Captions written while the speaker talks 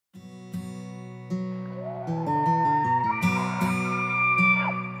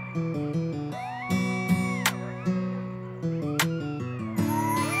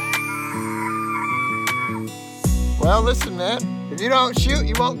listen, man. If you don't shoot,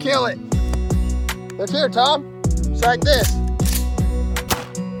 you won't kill it. Look here, Tom. It's like this. I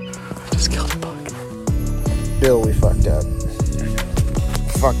just killed a bug. Bill, we fucked up.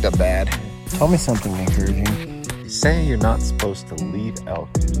 Fucked up bad. Tell me something encouraging. You say you're not supposed to leave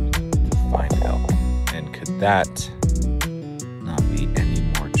elk to find elk. And could that not be any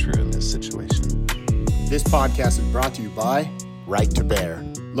more true in this situation? This podcast is brought to you by Right to Bear.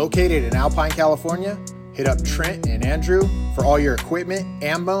 Located in Alpine, California, hit up Trent and Andrew for all your equipment,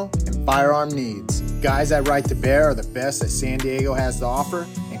 ammo, and firearm needs. Guys at Right to Bear are the best that San Diego has to offer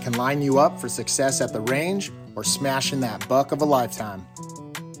and can line you up for success at the range or smashing that buck of a lifetime.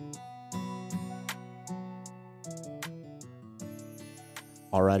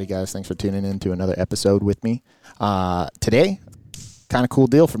 Alrighty, guys. Thanks for tuning in to another episode with me. Today, kind of cool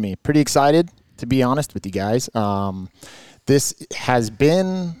deal for me. Pretty excited, to be honest with you guys. This has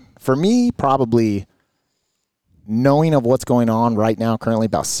been, for me, probably knowing of what's going on right now, currently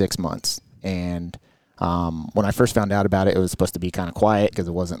about 6 months. And when I first found out about it, it was supposed to be kind of quiet because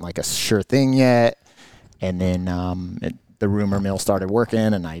it wasn't like a sure thing yet. And then the rumor mill started working,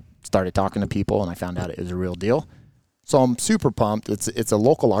 and I started talking to people, and I found out it was a real deal. So I'm super pumped. It's a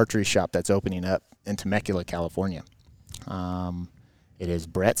local archery shop that's opening up in Temecula, California. It is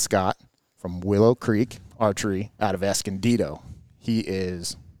Brett Scott from Willow Creek Archery out of Escondido. He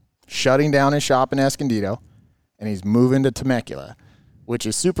is shutting down his shop in Escondido, and he's moving to Temecula, which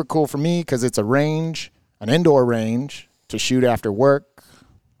is super cool for me because it's a range, an indoor range to shoot after work,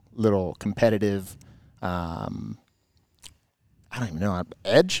 little competitive, I don't even know,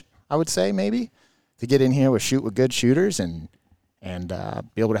 edge, I would say maybe, to get in here with shoot with good shooters and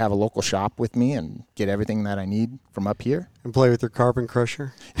be able to have a local shop with me and get everything that I need from up here. And play with your Carbon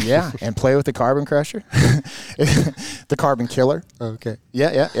Crusher. Yeah, and play with the Carbon Crusher. The Carbon Killer. Okay.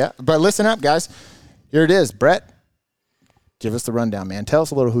 Yeah. But listen up, guys. Here it is. Brett, give us the rundown, man. Tell us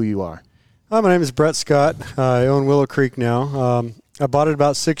a little who you are. Hi, my name is Brett Scott. I own Willow Creek now. I bought it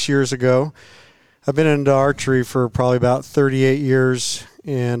about 6 years ago. I've been into archery for probably about 38 years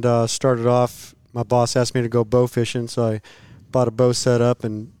and started off, my boss asked me to go bow fishing, so I bought a bow set up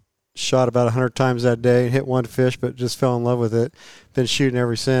and shot about 100 times that day, hit one fish, but just fell in love with it. Been shooting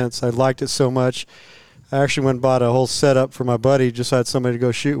ever since. I liked it so much. I actually went and bought a whole setup for my buddy, just so I had somebody to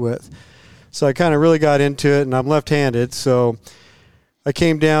go shoot with. So I kind of really got into it, and I'm left-handed, so I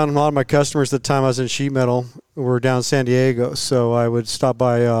came down. A lot of my customers at the time I was in sheet metal were down in San Diego, so I would stop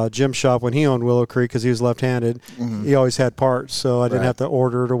by Jim's shop when he owned Willow Creek because he was left-handed. Mm-hmm. He always had parts, so I didn't have to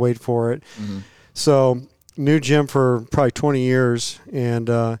order it or wait for it. Mm-hmm. So knew Jim for probably 20 years, and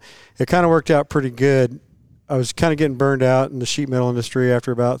it kind of worked out pretty good. I was kind of getting burned out in the sheet metal industry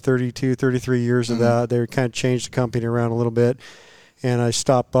after about 32, 33 years of that. They kind of changed the company around a little bit, and I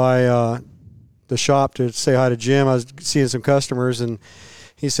stopped by the shop to say hi to Jim. I was seeing some customers, and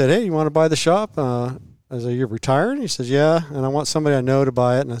he said, "Hey, you want to buy the shop?" I was like, "You're retired?" He says, "Yeah, and I want somebody I know to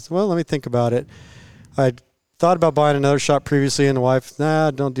buy it." And I said, "Well, let me think about it." I'd thought about buying another shop previously, and the wife,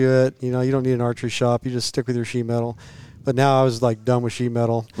 "Nah, don't do it. You know, you don't need an archery shop. You just stick with your sheet metal." But now I was like done with sheet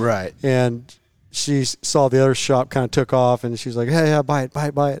metal. Right. And she saw the other shop kind of took off, and she's like, "Hey, yeah, buy it.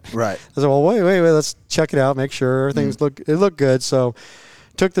 Right. I said, "Well, wait, let's check it out, make sure everything's looked good." So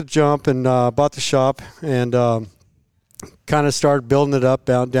took the jump and bought the shop and kind of started building it up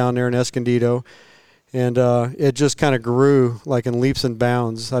down there in Escondido. And it just kind of grew like in leaps and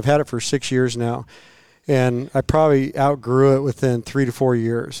bounds. I've had it for 6 years now. And I probably outgrew it within 3 to 4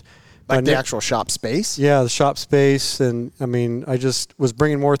 years. Like the actual shop space? Yeah, the shop space. And, I mean, I just was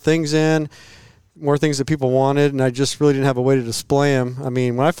bringing more things in, more things that people wanted, and I just really didn't have a way to display them. I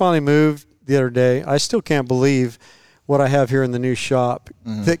mean, when I finally moved the other day, I still can't believe what I have here in the new shop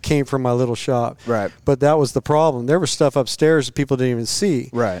that came from my little shop. Right. But that was the problem. There was stuff upstairs that people didn't even see.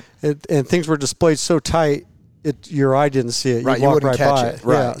 Right. And things were displayed so tight, your eye didn't see it. Right, you wouldn't catch it.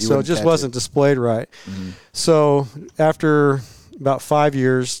 Right. Yeah, so it just wasn't displayed right. Mm-hmm. So after about 5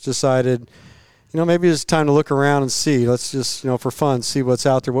 years, decided, maybe it's time to look around and see. Let's just, for fun, see what's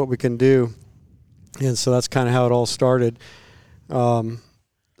out there, what we can do. And so that's kind of how it all started.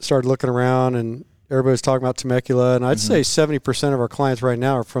 Started looking around, and everybody's talking about Temecula, and I'd say 70% of our clients right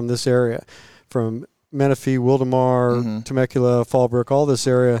now are from this area, from Menifee, Wildemar, Temecula, Fallbrook, all this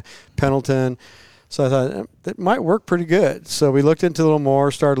area, Pendleton. So I thought that might work pretty good. So we looked into a little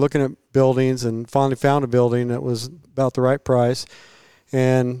more, started looking at buildings, and finally found a building that was about the right price.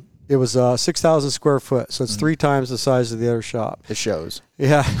 And it was 6,000 square foot, so it's 3 times the size of the other shop. It shows.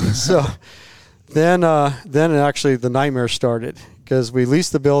 Yeah. So then actually the nightmare started because we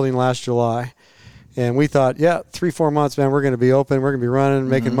leased the building last July. And we thought, 3-4 months, man, we're going to be open, we're going to be running,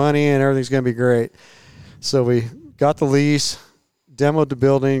 making money, and everything's going to be great. So we got the lease, demoed the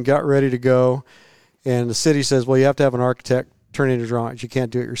building, got ready to go, and the city says, well, you have to have an architect turn in your drawings. You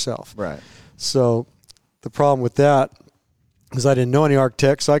can't do it yourself. Right. So the problem with that is I didn't know any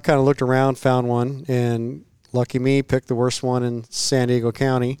architects, so I kind of looked around, found one, and lucky me, picked the worst one in San Diego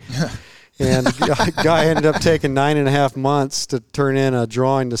County. And the guy ended up taking 9.5 months to turn in a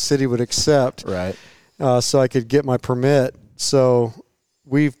drawing the city would accept. Right. So I could get my permit. So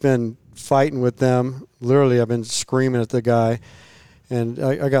we've been fighting with them. Literally, I've been screaming at the guy. And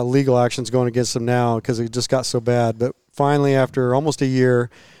I got legal actions going against him now because it just got so bad. But finally, after almost a year,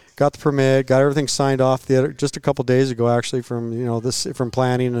 got the permit, got everything signed off just a couple days ago, actually, from from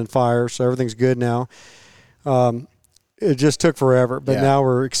planning and fire. So everything's good now. It just took forever, but now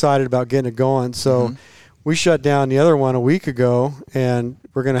we're excited about getting it going. So we shut down the other one a week ago, and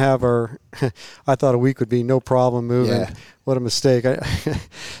we're going to have our I thought a week would be no problem moving. Yeah. What a mistake. I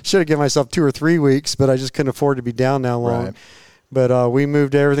should have given myself 2 or 3 weeks, but I just couldn't afford to be down that long. Right. But we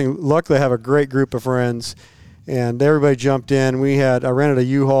moved everything. Luckily, I have a great group of friends, and everybody jumped in. I rented a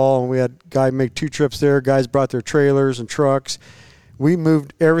U-Haul, and we had a guy make 2 trips there. Guys brought their trailers and trucks. We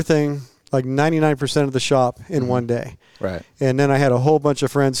moved everything, like 99% of the shop in one day. Right. And then I had a whole bunch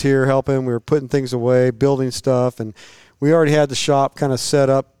of friends here helping. We were putting things away, building stuff, and we already had the shop kind of set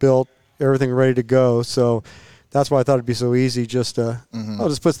up, built, everything ready to go. So that's why I thought it'd be so easy just to, I'll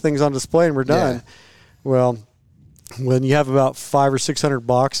just put things on display and we're done. Yeah. Well, when you have about 500 or 600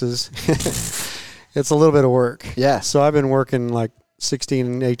 boxes, it's a little bit of work. Yeah. So I've been working like 16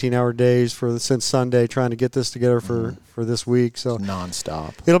 and 18-hour days since Sunday trying to get this together for this week. So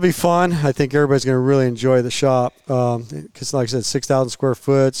nonstop. It'll be fun. I think everybody's going to really enjoy the shop because, like I said, 6,000 square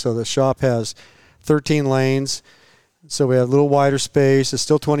foot. So the shop has 13 lanes. So we have a little wider space. It's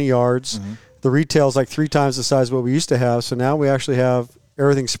still 20 yards. The retail is like 3 times the size of what we used to have. So now we actually have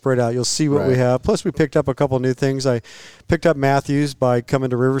everything spread out. You'll see what we have. Plus, we picked up a couple new things. I picked up Matthews by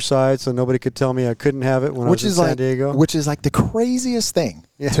coming to Riverside, so nobody could tell me I couldn't have it when I was in San Diego. Which is like the craziest thing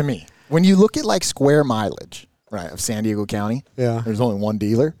to me. When you look at like square mileage, right, of San Diego County, there's only one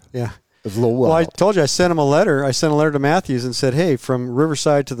dealer. Yeah. It's a little well, I told you I sent him a letter. I sent a letter to Matthews and said, hey, from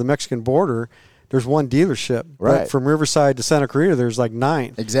Riverside to the Mexican border, there's one dealership. Right. But from Riverside to Santa Clarita, there's like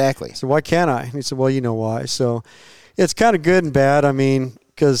 9. Exactly. So why can't I? And he said, well, you know why. So it's kind of good and bad. I mean,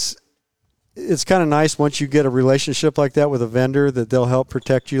 because it's kind of nice once you get a relationship like that with a vendor that they'll help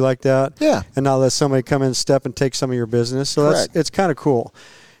protect you like that. Yeah. And not let somebody come in and step and take some of your business. So it's kind of cool.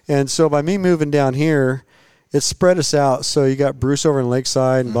 And so by me moving down here, it spread us out. So you got Bruce over in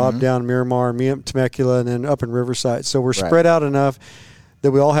Lakeside and Bob down in Miramar, me up in Temecula, and then up in Riverside. So we're spread out enough that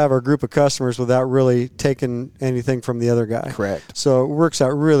we all have our group of customers without really taking anything from the other guy. Correct. So it works out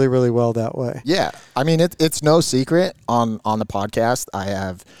really, really well that way. Yeah. I mean, it's no secret on the podcast. I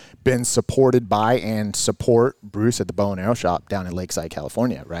have been supported by and support Bruce at the Bow and Arrow Shop down in Lakeside,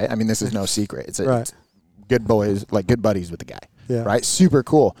 California, right? I mean, this is no secret. It's good boys, like good buddies with the guy, right? Super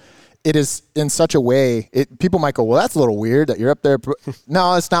cool. It is in such a way, people might go, well, that's a little weird that you're up there.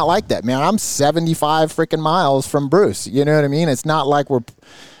 No, it's not like that, man. I'm 75 freaking miles from Bruce. You know what I mean? It's not like we're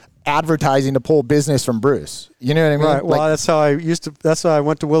advertising to pull business from Bruce. You know what I mean? Right. Well, that's how I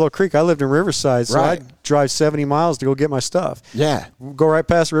went to Willow Creek. I lived in Riverside, so I drive 70 miles to go get my stuff. Yeah. Go right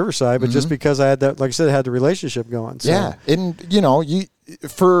past Riverside, but just because I had that, like I said, I had the relationship going. So. Yeah. And, you know,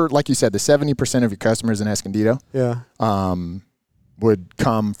 for, like you said, the 70% of your customers in Escondido. Yeah. Would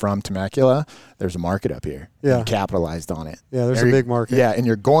come from Temecula. There's a market up here. Yeah. You capitalized on it. Yeah, there's a big market. Yeah, and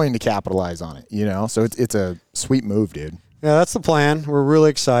you're going to capitalize on it, you know? So it's a sweet move, dude. Yeah, that's the plan. We're really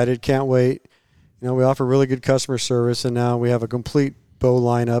excited. Can't wait. You know, we offer really good customer service, and now we have a complete bow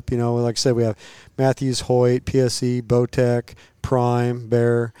lineup. You know, like I said, we have Matthews, Hoyt, PSE, Bowtech, Prime,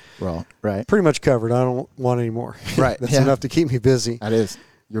 Bear. Well, right. Pretty much covered. I don't want any more. Right. That's enough to keep me busy. That is.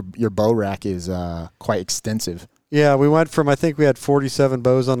 Your bow rack is quite extensive. Yeah, we went from, I think we had 47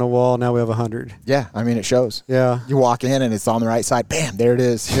 bows on the wall. Now we have 100. Yeah, I mean, it shows. Yeah. You walk in and it's on the right side. Bam, there it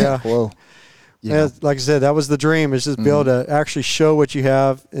is. Yeah. Whoa. Yeah, like I said, that was the dream, is just be able to actually show what you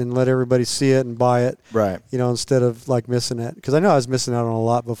have and let everybody see it and buy it. Right. You know, instead of like missing it. Because I know I was missing out on a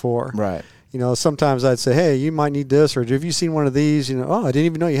lot before. Right. You know, sometimes I'd say, hey, you might need this, or have you seen one of these? You know, oh, I didn't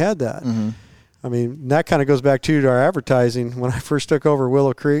even know you had that. I mean, that kind of goes back to our advertising. When I first took over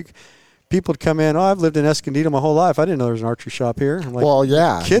Willow Creek, people would come in, oh, I've lived in Escondido my whole life. I didn't know there was an archery shop here. I'm like, well,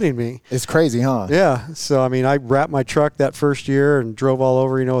 yeah. Kidding me. It's crazy, huh? Yeah. So, I mean, I wrapped my truck that first year and drove all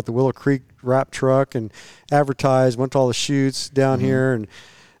over, you know, with the Willow Creek wrap truck and advertised, went to all the shoots down here. And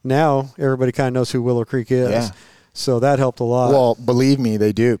now everybody kind of knows who Willow Creek is. Yeah. So that helped a lot. Well, believe me,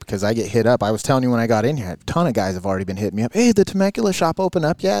 they do, because I get hit up. I was telling you when I got in here, a ton of guys have already been hitting me up. Hey, the Temecula shop open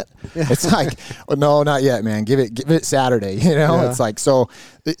up yet? Yeah. It's like, well, no, not yet, man. Give it Saturday. Yeah. It's like, so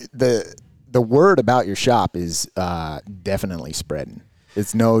the word about your shop is definitely spreading.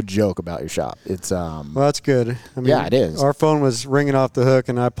 It's no joke about your shop. It's well, that's good. I mean, yeah, it is. Our phone was ringing off the hook,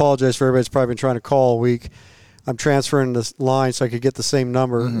 and I apologize for everybody that's probably been trying to call all week. I'm transferring this line so I could get the same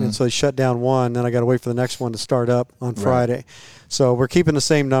number, and so they shut down one. Then I got to wait for the next one to start up on Friday. Right. So we're keeping the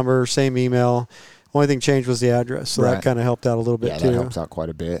same number, same email. Only thing changed was the address, so that kind of helped out a little bit too. Yeah, that helps out quite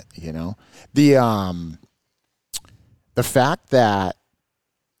a bit. The fact that,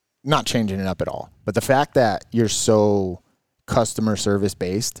 not changing it up at all, but the fact that you're so customer service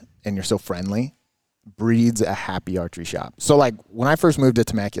based and you're so friendly breeds a happy archery shop. So like when I first moved to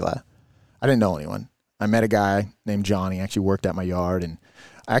Temecula, I didn't know anyone. I met a guy named Johnny, actually worked at my yard, and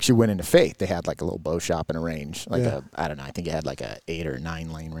I actually went into Faith. They had like a little bow shop and a range, I don't know, I think it had like a 8 or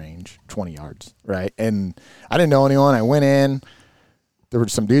 9 lane range, 20 yards, right? And I didn't know anyone. I went in, there were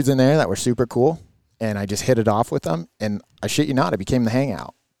some dudes in there that were super cool, and I just hit it off with them, and I shit you not, it became the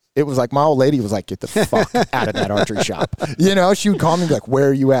hangout. It was like my old lady was like, get the fuck out of that archery shop. She would call me like, where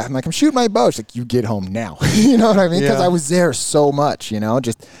are you at? I'm like, I'm shooting my bow. She's like, you get home now. You know what I mean? Because I was there so much,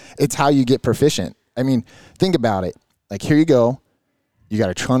 just it's how you get proficient. I mean, think about it. Like, here you go. You got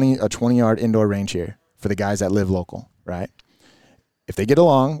a 20-yard indoor range here for the guys that live local, right? If they get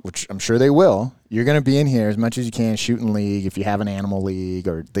along, which I'm sure they will, you're going to be in here as much as you can shooting league if you have an animal league,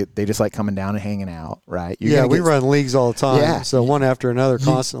 or they just like coming down and hanging out, right? We run leagues all the time. Yeah. So one after another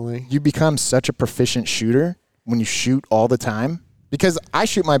constantly. You become such a proficient shooter when you shoot all the time. Because I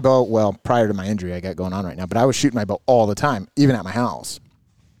shoot my bow, well, prior to my injury I got going on right now, but I was shooting my bow all the time, even at my house.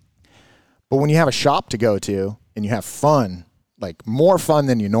 But when you have a shop to go to and you have fun, like more fun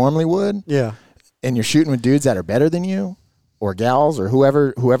than you normally would, and you're shooting with dudes that are better than you, or gals, or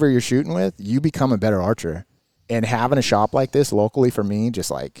whoever you're shooting with, you become a better archer. And having a shop like this locally for me, just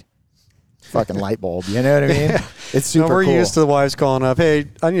like fucking light bulb. You know what I mean? It's super cool. We're used to the wives calling up, hey,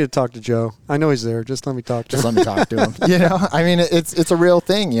 I need to talk to Joe. I know he's there. Just let me talk to him. Just let me talk to him. I mean, it's a real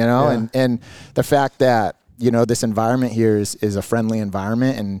thing, and the fact that, this environment here is a friendly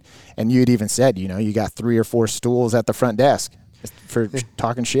environment. And you had even said, you got 3 or 4 stools at the front desk for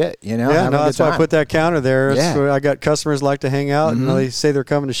talking shit, that's why I put that counter there. I got customers like to hang out, and they say they're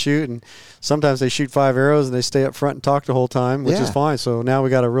coming to shoot, and sometimes they shoot 5 arrows and they stay up front and talk the whole time, which is fine. So now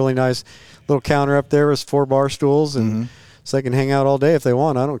we got a really nice little counter up there with 4 bar stools, and so they can hang out all day if they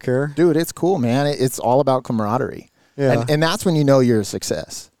want. I don't care. Dude, it's cool, man. It's all about camaraderie. Yeah. And that's when you know you're a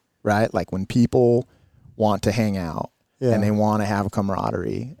success, right? Like when people want to hang out and they want to have a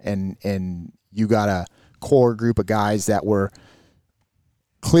camaraderie, and you got a core group of guys that were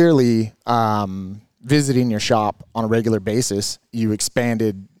clearly visiting your shop on a regular basis. You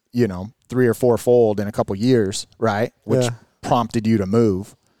expanded, 3 or 4 fold in a couple years, right? Which prompted you to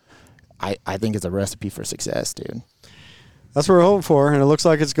move. I think it's a recipe for success, dude. That's what we're hoping for, and it looks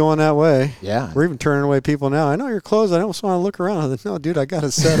like it's going that way. Yeah. We're even turning away people now. I know you're closed. I just want to look around. I said, no, dude, I got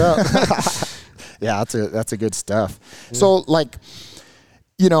it set up. Yeah, that's a good stuff. Yeah. So,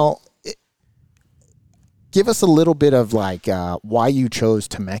 give us a little bit of why you chose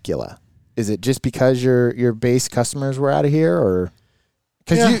Temecula. Is it just because your base customers were out of here, or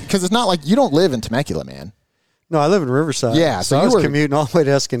because it's not like you don't live in Temecula, man? No, I live in Riverside. Yeah, so I was commuting all the way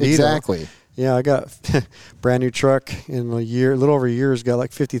to Escondido. Exactly. Yeah, I got a brand new truck in a little over a year. It's got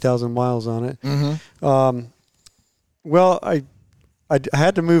like 50,000 miles on it. Mm-hmm. Well, I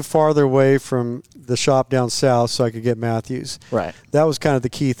had to move farther away from the shop down south so I could get Matthews. Right. That was kind of the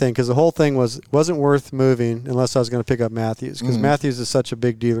key thing, because the whole thing wasn't worth moving unless I was going to pick up Matthews, because Matthews is such a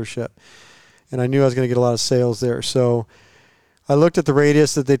big dealership, and I knew I was going to get a lot of sales there. So I looked at the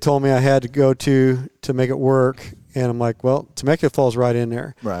radius that they told me I had to go to make it work, and I'm like, well, Temecula falls right in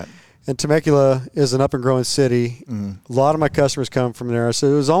there. Right. And Temecula is an up-and-growing city. A lot of my customers come from there,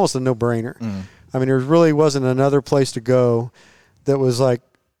 so it was almost a no-brainer. I mean, there really wasn't another place to go that was like,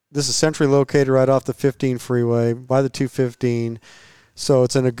 this is centrally located right off the 15 freeway by the 215. So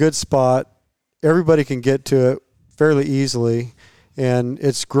it's in a good spot. Everybody can get to it fairly easily, and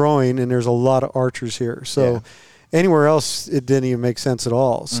it's growing, and there's a lot of archers here. So anywhere else, it didn't even make sense at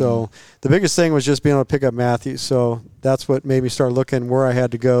all. So the biggest thing was just being able to pick up Matthews. So that's what made me start looking where I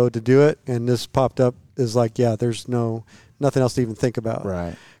had to go to do it. And this popped up as like, there's nothing else to even think about.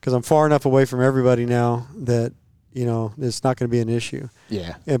 Right. Because I'm far enough away from everybody now that, it's not going to be an issue.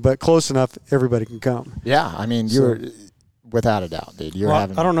 Yeah. But close enough, everybody can come. Yeah. I mean, without a doubt, dude. You're Well,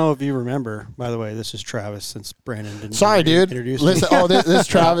 having. I don't know if you remember, by the way, this is Travis, since Brandon didn't Sorry, dude. introduce Listen, me. this is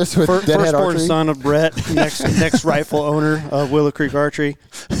Travis with Deadhead Firstborn Archery. son of Brett, next rightful owner of Willow Creek Archery,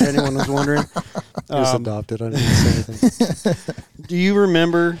 if anyone was wondering. He was adopted. I didn't say anything. Do you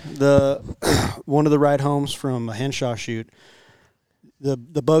remember one of the ride homes from a Henshaw shoot?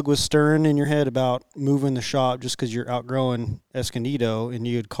 The bug was stirring in your head about moving the shop just because you're outgrowing Escondido, and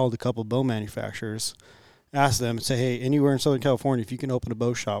you had called a couple bow manufacturers, asked them and say, hey, anywhere in Southern California, if you can open a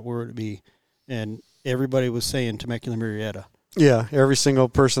bow shop, where would it be? And everybody was saying Temecula Murrieta. Yeah, every single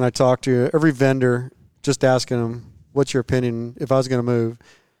person I talked to, every vendor, just asking them, what's your opinion if I was going to move?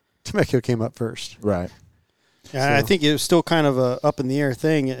 Temecula came up first. Right. And I think it was still kind of a up in the air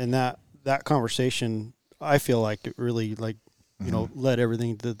thing, and that conversation, I feel like it really led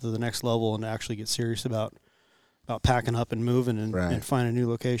everything to the next level and actually get serious about packing up and moving and find a new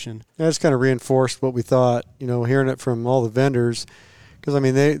location. Yeah, it's kind of reinforced what we thought, hearing it from all the vendors, because, I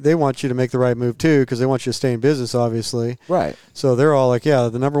mean, they want you to make the right move, too, because they want you to stay in business, obviously. Right. So they're all like, yeah,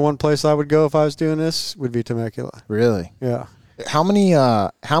 the number one place I would go if I was doing this would be Temecula. Really? Yeah. How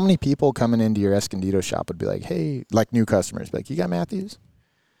many people coming into your Escondido shop would be like, hey, like new customers, like, you got Matthews?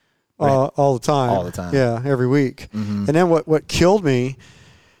 All the time. All the time. Yeah, every week. Mm-hmm. And then what killed me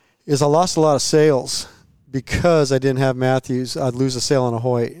is I lost a lot of sales because I didn't have Matthews. I'd lose a sale on a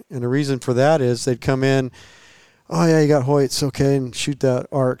Hoyt. And the reason for that is they'd come in, oh, yeah, you got Hoyts, okay, and shoot that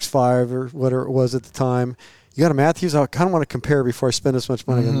RX-5 or whatever it was at the time. You got a Matthews? I kind of want to compare before I spend this much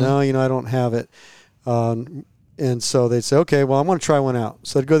money. Mm-hmm. I go, no, I don't have it. And so they'd say, okay, well, I want to try one out.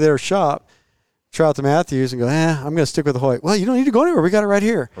 So I'd go to their shop, try out the Matthews, and go, I'm going to stick with the Hoyt. Well, you don't need to go anywhere. We got it right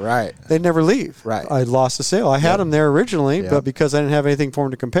here. Right. They'd never leave. Right. I lost the sale. I had them there originally, Yep. but because I didn't have anything for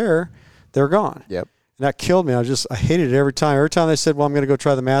them to compare, they're gone. Yep. And that killed me. I hated it every time. Every time they said, well, I'm going to go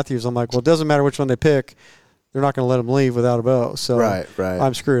try the Matthews, I'm like, well, it doesn't matter which one they pick. They're not going to let them leave without a bow. So Right.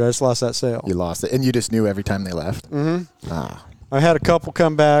 I'm screwed. I just lost that sale. You lost it. And you just knew every time they left? Mm-hmm. Ah. I had a couple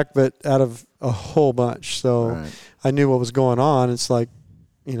come back, but out of a whole bunch. So Right. I knew what was going on. It's like,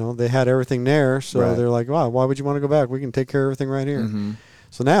 they had everything there. So Right. they're like, wow, why would you want to go back? We can take care of everything right here. Mm-hmm.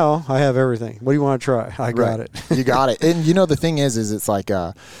 So now I have everything. What do you want to try? I got Right. it. You got it. And the thing is it's like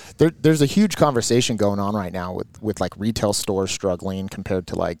there's a huge conversation going on right now with like retail stores struggling compared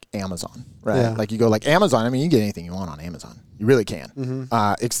to like Amazon, right? Yeah. Like you go like Amazon. I mean, you get anything you want on Amazon. You really can.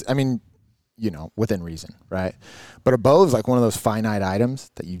 Mm-hmm. Within reason, right? But a bow is like one of those finite items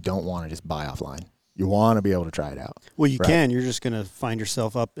that you don't want to just buy offline. You want to be able to try it out. Well, you Right. can. You're just going to find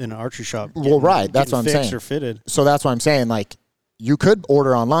yourself up in an archery shop. Right. That's what I'm fixed saying. or fitted. So that's what I'm saying. Like, you could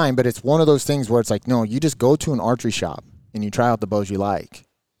order online, but it's one of those things where it's like, no, you just go to an archery shop and you try out the bows you like.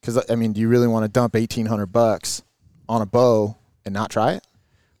 Because, I mean, do you really want to dump $1,800 on a bow and not try it?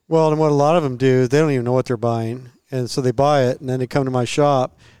 Well, and what a lot of them do, they don't even know what they're buying. And so they buy it, and then they come to my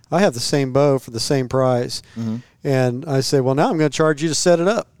shop. I have the same bow for the same price. Mm-hmm. And I say, well, now I'm going to charge you to set it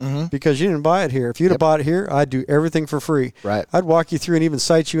up because you didn't buy it here. If you'd have bought it here, I'd do everything for free. Right. I'd walk you through and even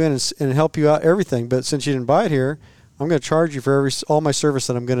sight you in and help you out everything. But since you didn't buy it here, I'm going to charge you for all my service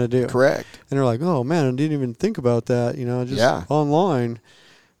that I'm going to do. Correct. And they're like, oh, man, I didn't even think about that, just online.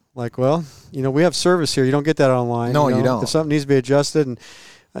 Like, well, we have service here. You don't get that online. No, you don't. If something needs to be adjusted, and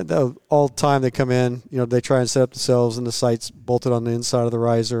all the time they come in, they try and set up themselves, and the sight's bolted on the inside of the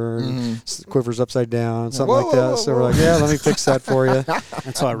riser, and quivers upside down, something like that. So we're like, yeah, let me fix that for you.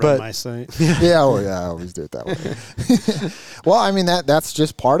 That's how I run my site. I always do it that way. Well, I mean, that's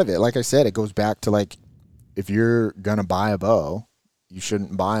just part of it. Like I said, it goes back to like, if you're going to buy a bow, you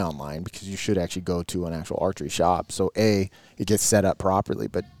shouldn't buy online because you should actually go to an actual archery shop. So it gets set up properly,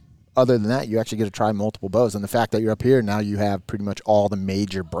 but other than that, you actually get to try multiple bows. And the fact that you're up here, now you have pretty much all the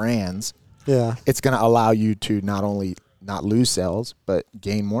major brands. Yeah. It's going to allow you to not only not lose sales, but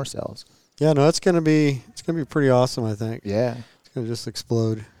gain more sales. Yeah, no, it's going to be pretty awesome, I think. Yeah. It's going to just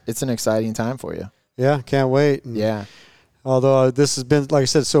explode. It's an exciting time for you. Yeah, can't wait. And yeah. Although this has been, like I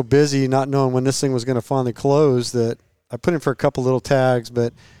said, so busy not knowing when this thing was going to finally close that I put in for a couple little tags,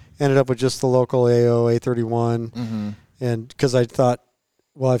 but ended up with just the local AO, A31. Mm-hmm. And because I thought,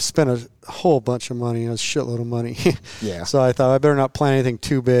 well, I've spent a whole bunch of money, a shitload of money. Yeah. So I thought I better not plan anything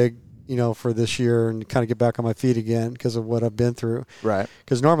too big, for this year and kind of get back on my feet again because of what I've been through. Right.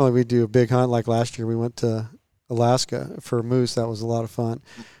 Because normally we do a big hunt. Like last year, we went to Alaska for moose. That was a lot of fun.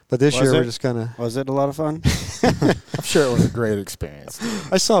 But this year, we're just going to... Was it a lot of fun? I'm sure it was a great experience.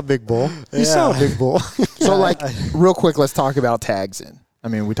 I saw a big bull. You saw a big bull. So, real quick, let's talk about tags in. I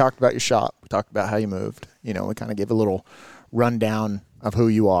mean, we talked about your shop. We talked about how you moved. We kind of gave a little rundown of who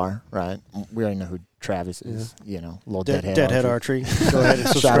you are, right? We already know who Travis is. You know, little Deadhead archery. Archery. Go ahead and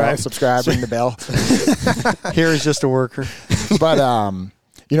Shout out, subscribe. subscribe, ring the bell. Here he's just a worker. But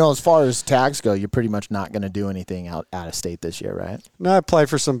you know, as far as tags go, you're pretty much not going to do anything out of state this year, right? No, I applied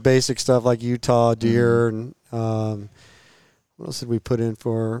for some basic stuff like Utah deer and what else did we put in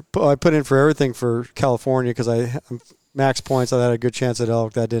for? I put in for everything for California because I max points. I had a good chance at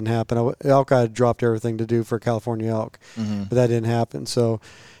elk. That didn't happen. Elk, I had dropped everything to do for California elk, but that didn't happen. So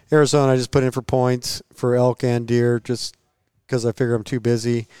Arizona, I just put in for points for elk and deer just because I figure I'm too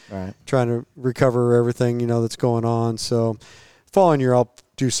busy trying to recover everything, you know, that's going on. So following year, I'll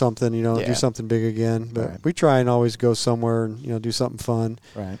do something, you know, do something big again. But we try and always go somewhere and, you know, do something fun.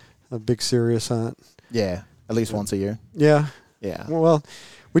 Right. A big serious hunt. Yeah. At least once a year. Yeah. Yeah. Well,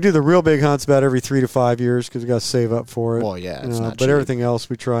 we do the real big hunts about every 3 to 5 years because we got to save up for it. Well, yeah, it's you know, not but cheap. everything else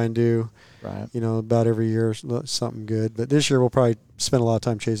we try and do, Right. you know, about every year something good. But this year we'll probably spend a lot of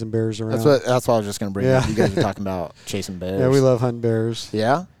time chasing bears around. That's what I was just going to bring up. You guys are talking about chasing bears. Yeah, we love hunting bears.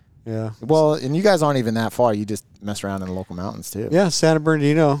 Yeah? Yeah. Well, and you guys aren't even that far. You just mess around in the local mountains, too. Yeah, Santa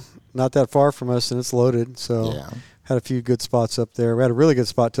Bernardino, not that far from us, and it's loaded. So had a few good spots up there. We had a really good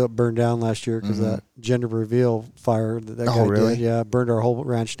spot till it burned down last year because that gender reveal fire that guy really? did. Yeah, burned our whole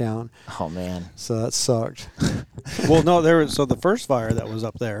ranch down. Oh, man. So that sucked. Well, no, so the first fire that was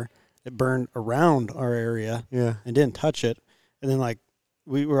up there, it burned around our area. Yeah. And didn't touch it. And then like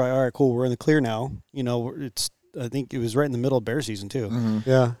we were like, all right, cool, we're in the clear now. You know, I think it was right in the middle of bear season too.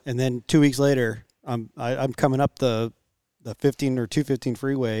 Yeah. And then 2 weeks later, I'm coming up the 15 or 215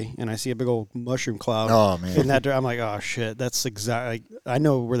 freeway, and I see a big old mushroom cloud. Oh, man. In that, I'm like, oh shit, that's exactly. I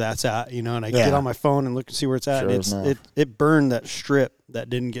know where that's at, you know. And I get on my phone and look and see where it's at. Sure And enough. it burned that strip that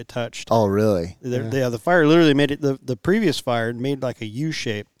didn't get touched. Oh, really? The fire literally made it. The previous fire made like a U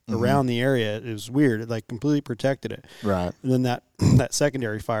shape around the area. It was weird. It like completely protected it. Right. And then that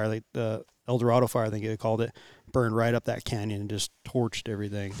secondary fire, like the El Dorado fire, I think they called it, burned right up that canyon and just torched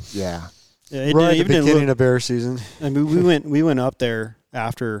everything. Yeah. It Right at the even didn't beginning look, of bear season. I mean, we went up there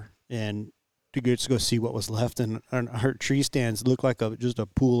after and to go see what was left, and our tree stands looked like just a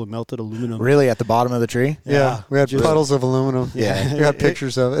pool of melted aluminum. Really? At the bottom of the tree? Yeah. We had puddles of aluminum. Yeah. We got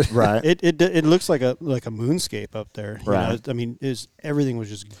pictures of it. Right. It looks like a moonscape up there. You Right. know? I mean, everything was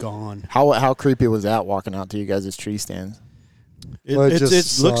just gone. How creepy was that walking out to you guys' tree stands? Well, it It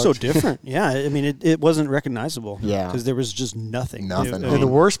just looked so sucked. different. Yeah, I mean, it wasn't recognizable. Yeah. because there was just nothing. Nothing. I And And the mean,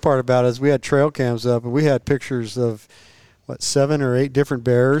 worst part about it is we had trail cams up, and we had pictures of, 7 or 8 different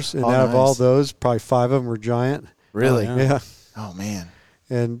bears. And Oh, out of all nice. those, probably 5 of them were giant. Really? yeah. Yeah. Oh, man.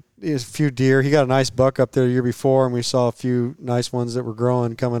 And there's a few deer. He got a nice buck up there the year before, and we saw a few nice ones that were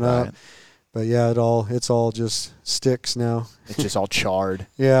growing coming Right. up. But yeah, it's all just sticks now. It's just all charred.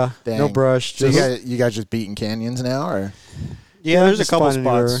 Yeah, no Dang. brush. So Just, you guys just beating canyons now, or? Yeah, there's a just couple find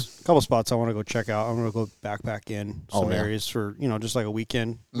anywhere. spots I want to go check out. I'm going to go backpack in some areas for, just like a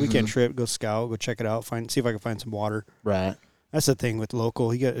weekend trip, go scout, go check it out, see if I can find some water. Right. That's the thing with local.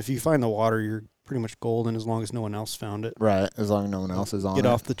 If you find the water, you're pretty much golden as long as no one else found it. Right. As long as no one else is on Get it.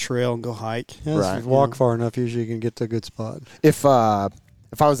 off the trail and go hike. yeah, Right. if you walk far enough, usually you can get to a good spot. If I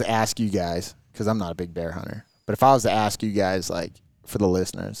was to ask you guys, because I'm not a big bear hunter, but if I was to ask you guys, like, for the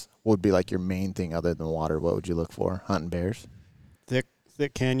listeners, what would be like your main thing other than water? What would you look for hunting bears?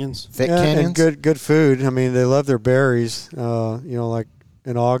 Thick canyons. Thick Yeah, canyons? and good food. I mean, they love their berries. Like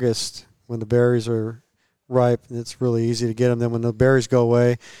in August when the berries are ripe, it's really easy to get them. Then when the berries go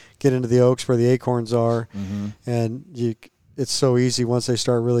away, get into the oaks where the acorns are, and it's so easy once they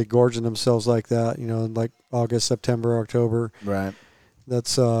start really gorging themselves like that. Like August, September, October. Right.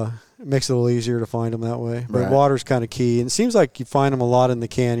 That's it makes it a little easier to find them that way. But Right. water's kind of key, and it seems like you find them a lot in the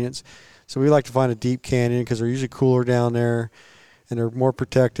canyons. So we like to find a deep canyon because they're usually cooler down there, and they're more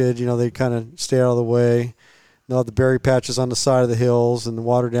protected. They kind of stay out of the way. Now the berry patches on the side of the hills and the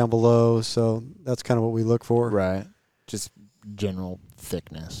water down below. So that's kind of what we look for. Right. Just general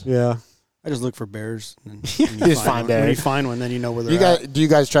thickness. Yeah. I just look for bears. And You just find one. When you bears. find one, then you know where Do they're at. you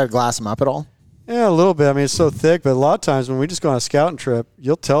guys try to glass them up at all? Yeah, a little bit. I mean, it's so thick, but a lot of times when we just go on a scouting trip,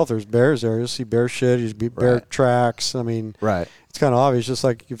 you'll tell if there's bears there. You'll see bear shit. You'll see bear Right. tracks. I mean, Right. it's kind of obvious. Just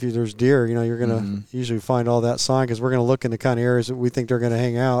like if there's deer, you're going to Mhm. usually find all that sign because we're going to look in the kind of areas that we think they're going to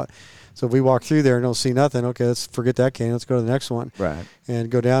hang out. So if we walk through there and don't see nothing, okay, let's forget that canyon. Let's go to the next one Right. and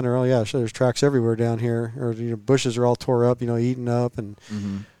go down there. Oh yeah, sure, there's tracks everywhere down here, or bushes are all tore up, eaten up, and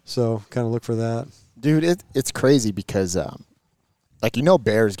so kind of look for that. Dude, it's crazy because,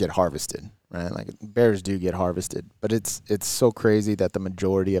 bears get harvested, right? Like bears do get harvested, but it's so crazy that the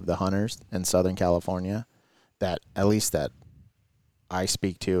majority of the hunters in Southern California, that at least that I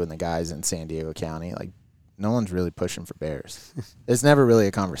speak to, and the guys in San Diego County, like no one's really pushing for bears. It's never really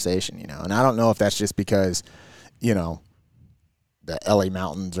a conversation, you know. And I don't know if that's just because, you know, the LA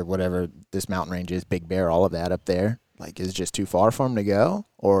mountains or whatever this mountain range is, Big Bear, all of that up there, like, is just too far for them to go,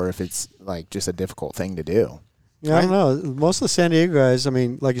 or if it's like just a difficult thing to do. Yeah, I don't know. Most of the San Diego guys, I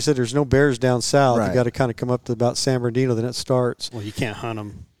mean, like you said, there's no bears down south. Right. You got to kind of come up to about San Bernardino, then it starts. Well, you can't hunt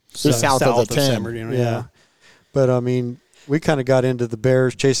them south of the 10. San Bernardino. Yeah. But I mean, we kind of got into the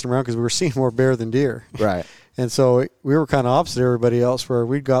bears chasing around because we were seeing more bear than deer. Right. And so we were kind of opposite everybody else, where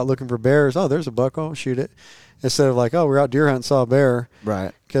we'd go out looking for bears. Oh, there's a buck. Oh, shoot it. Instead of like, oh, we're out deer hunting, saw a bear.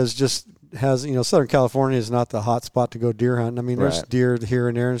 Right. Because just has, you know, Southern California is not the hot spot to go deer hunting. I mean, there's Right. deer here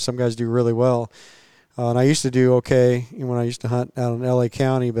and there, and some guys do really well. And I used to do okay when I used to hunt out in L.A.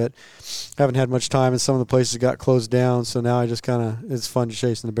 County, but haven't had much time, and some of the places got closed down. So now I just kind of, it's fun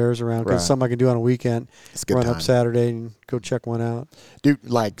chasing the bears around because Right. something I can do on a weekend. It's a good Run time. up Saturday and go check one out. Dude,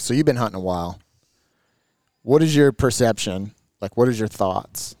 like, so you've been hunting a while. What is your perception? Like, what is your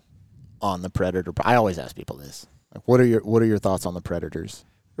thoughts on the predator? I always ask people this. Like, what are your thoughts on the predators?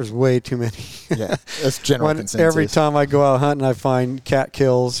 There's way too many. Yeah, that's general consensus. Every time I go out hunting, I find cat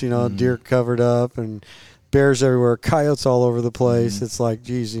kills, you know, deer covered up and bears everywhere, coyotes all over the place. It's like,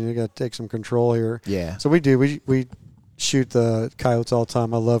 geez, you got to take some control here. Yeah. So we shoot the coyotes all the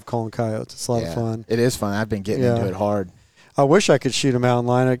time. I love calling coyotes. It's a lot of fun. It is fun. I've been getting Yeah. into it hard. I wish I could shoot them out in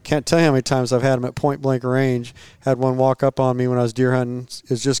line. I can't tell you how many times I've had them at point blank range. Had one walk up on me when I was deer hunting. It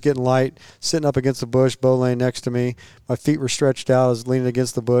was just getting light, sitting up against the bush, bow laying next to me. My feet were stretched out. I was leaning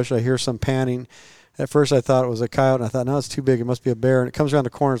against the bush. I hear some panting. At first I thought it was a coyote, and I thought, no, it's too big. It must be a bear. And it comes around the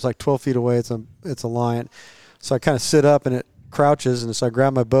corner. It's like 12 feet away. It's a lion. So I kind of sit up, and it crouches, and so I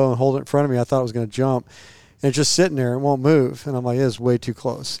grab my bow and hold it in front of me. I thought it was going to jump. And it's just sitting there. It won't move. And I'm like, it's way too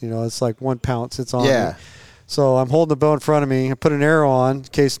close. You know, it's like one pounce. It's on me. So I'm holding the bow in front of me. I put an arrow on in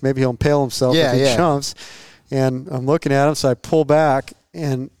case maybe he'll impale himself if he jumps. And I'm looking at him, so I pull back,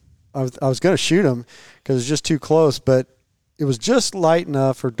 and I was going to shoot him because it's just too close. But it was just light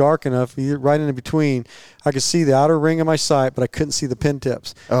enough or dark enough, right in between. I could see the outer ring of my sight, but I couldn't see the pin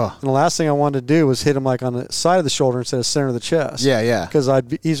tips. Oh. And the last thing I wanted to do was hit him like on the side of the shoulder instead of center of the chest. Yeah. Because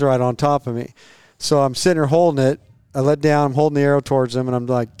he's right on top of me. So I'm sitting there holding it. I let down. I'm holding the arrow towards him, and I'm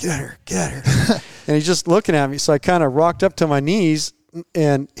like, get her. And he's just looking at me. So I kind of rocked up to my knees,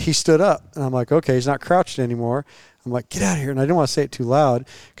 and he stood up. And I'm like, okay, he's not crouched anymore. I'm like, get out of here. And I didn't want to say it too loud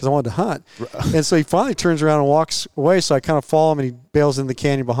because I wanted to hunt. And so he finally turns around and walks away. So I kind of follow him, and he bails in the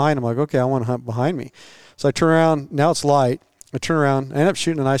canyon behind him. I'm like, okay, I want to hunt behind me. So I turn around. Now it's light. I turn around. I end up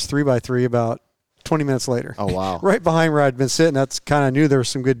shooting a nice 3x3 about 20 minutes later. Oh, wow. Right behind where I'd been sitting. That's kind of knew there was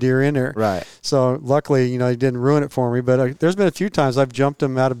some good deer in there. Right. So luckily, you know, he didn't ruin it for me. But there's been a few times I've jumped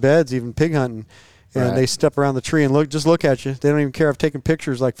them out of beds, even pig hunting, and they step around the tree and look at you. They don't even care. I've taken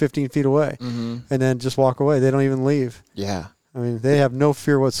pictures like 15 feet away, and then just walk away. They don't even leave. Yeah. I mean, they have no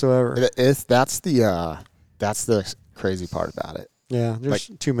fear whatsoever. That's the crazy part about it. Yeah, there's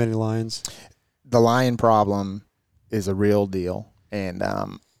too many lions. The lion problem is a real deal, and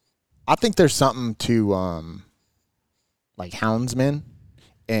I think there's something to like houndsmen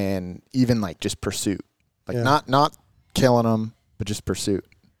and even like just pursuit, like not killing them, but just pursuit.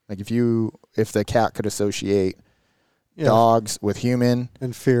 Like if the cat could associate dogs with human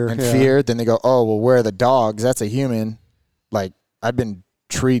and fear, then they go, oh well, where are the dogs? That's a human. Like I've been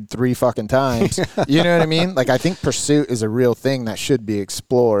treed 3 fucking times. You know what I mean? Like I think pursuit is a real thing that should be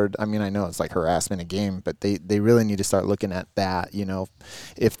explored. I mean, I know it's like harassment a game, but they really need to start looking at that. You know,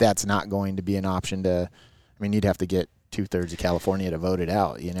 if that's not going to be an option to, I mean, you'd have to get 2/3 of California to vote it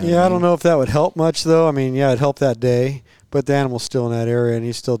out. You know? Yeah, I don't know if that would help much though. I mean, yeah, it helped that day, but the animal's still in that area and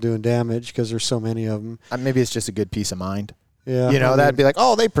he's still doing damage because there's so many of them. Maybe it's just a good peace of mind. Yeah, you know, that'd be like,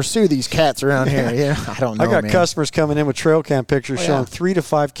 oh, they pursue these cats around here. Yeah, I don't know. I got man. customers coming in with trail cam pictures showing 3 to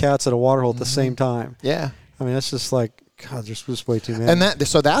 5 cats at a water hole at the same time. Yeah, I mean that's just like, God, there's just way too many. And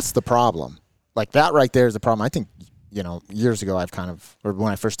that's the problem. Like that right there is the problem. I think, you know, years ago or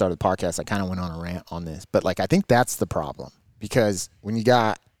when I first started the podcast, I kind of went on a rant on this. But like I think that's the problem because when you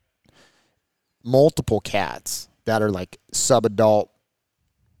got multiple cats that are like subadult,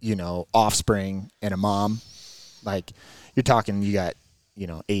 you know, offspring and a mom, like. You're talking, you got, you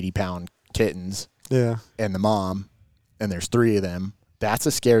know, 80-pound kittens, and the mom, and there's 3 of them. That's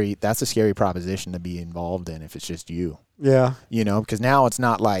a scary proposition to be involved in if it's just you. Yeah, you know, because now it's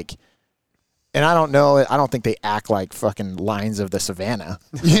not like, and I don't know, I don't think they act like fucking lions of the savannah.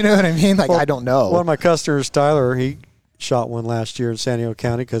 You know what I mean? Like I don't know. One of my customers, Tyler, he shot one last year in San Diego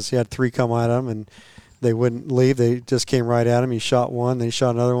County because he had 3 come at him, and they wouldn't leave. They just came right at him. He shot one, then he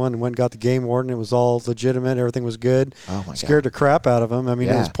shot another one, and went and got the game warden. It was all legitimate. Everything was good. Oh, my Scared God. the crap out of him. I mean,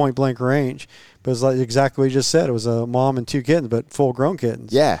 it was Yeah. point-blank range. But it's like exactly what you just said. It was a mom and 2 kittens, but full-grown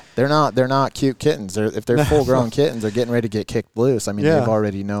kittens. Yeah, they're not cute kittens. If they're full-grown kittens, they're getting ready to get kicked loose. I mean, Yeah. they've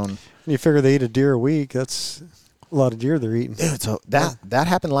already known. And you figure they eat a deer a week. That's a lot of deer they're eating. Dude, so that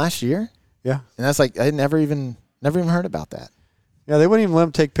happened last year? Yeah. And that's like, I never even heard about that. Yeah, they wouldn't even let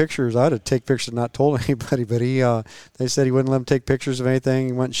him take pictures. I had to take pictures and not told anybody, but they said he wouldn't let him take pictures of anything.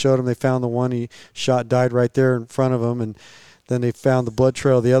 He went and showed them. They found the one he shot died right there in front of him, and then they found the blood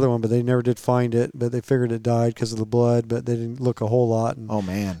trail of the other one, but they never did find it. But they figured it died because of the blood, but they didn't look a whole lot. And Oh,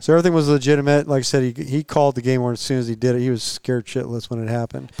 man. so everything was legitimate. Like I said, he called the game warden as soon as he did it. He was scared shitless when it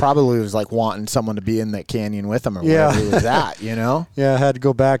happened. Probably was like wanting someone to be in that canyon with him or Yeah. whatever he was at, you know? Yeah, I had to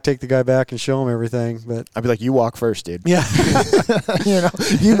go back, take the guy back, and show him everything. But I'd be like, you walk first, dude. yeah, You know,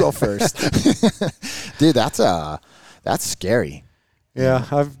 you go first. Dude, that's scary. yeah,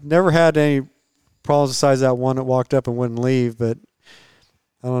 I've never had any problems besides that one that walked up and wouldn't leave. But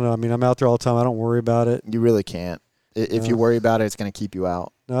I don't know. I mean, I'm out there all the time. I don't worry about it. You really can't. If you worry about it, it's going to keep you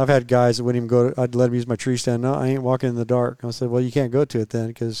out. No, I've had guys that wouldn't even go to, I'd let them use my tree stand. No, I ain't walking in the dark. I said, well, you can't go to it then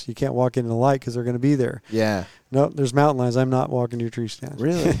because you can't walk in the light because they're going to be there. Yeah. No, there's mountain lions. I'm not walking to your tree stand.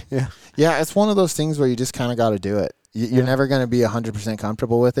 Really? Yeah. Yeah, it's one of those things where you just kind of got to do it. You're never going to be 100%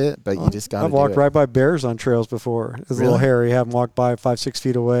 comfortable with it, but you just got to I've do walked it. right by bears on trails before. It's a little Really? hairy. Have them walk by 5-6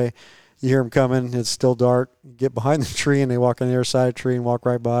 feet away. You hear them coming. It's still dark. You get behind the tree, and they walk on the other side of the tree and walk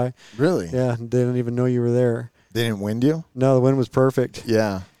right by. Really? Yeah, they didn't even know you were there. They didn't wind you? No, the wind was perfect.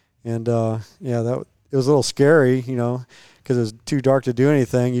 Yeah. And, it was a little scary, because it was too dark to do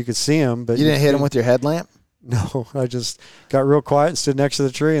anything. You could see them. But You didn't hit them with your headlamp? No, I just got real quiet and stood next to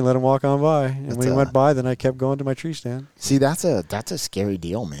the tree and let him walk on by. And That's when he went by, then I kept going to my tree stand. See, that's a scary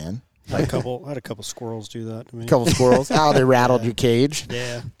deal, man. I had a couple squirrels do that to me. A couple squirrels. Oh, they rattled your cage?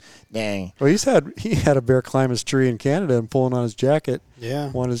 Yeah. Dang. Well, he had a bear climb his tree in Canada and pulling on his jacket.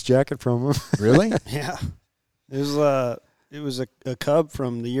 Yeah. Wanted his jacket from him. Really? Yeah. It was a cub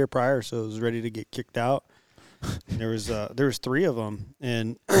from the year prior, so it was ready to get kicked out. And there was 3 of them,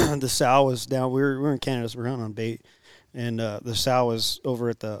 and the sow was down. We were in Canada, so we're hunting on bait, and the sow was over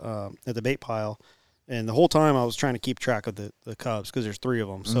at the bait pile. And the whole time I was trying to keep track of the cubs because there's 3 of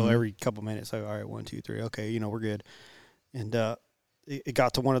them. So every couple minutes, like, all right, 1, 2, 3, okay, we're good. And it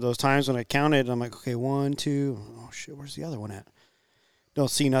got to one of those times when I counted. I'm like, okay, 1, 2. Oh shit, where's the other one at?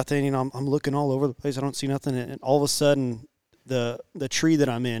 Don't see nothing. I'm looking all over the place. I don't see nothing. And all of a sudden, the tree that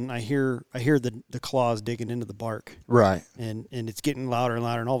I'm in, I hear the claws digging into the bark. Right. And it's getting louder and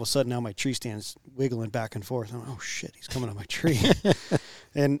louder. And all of a sudden, now my tree stand's wiggling back and forth. I'm like, oh shit, he's coming on my tree.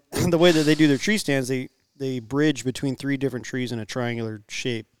 And the way that they do their tree stands, they bridge between 3 different trees in a triangular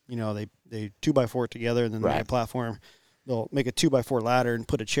shape. They 2x4 it together, and then they make a platform. They'll make a 2x4 ladder and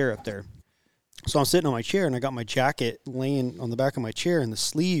put a chair up there. So I'm sitting on my chair, and I got my jacket laying on the back of my chair, and the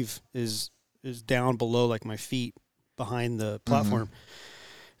sleeve is down below, like, my feet behind the platform.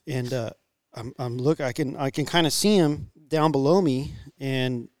 And I'm look. I can kind of see him down below me,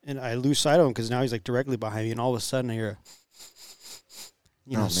 and I lose sight of him because now he's like directly behind me, and all of a sudden I hear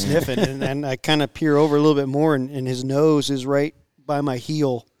sniffing, and I kind of peer over a little bit more, and his nose is right by my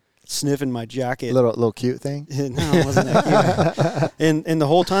heel, sniffing my jacket. Little cute thing. No, it wasn't that cute. And the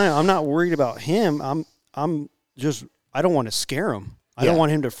whole time I'm not worried about him. I'm just, I don't want to scare him. I don't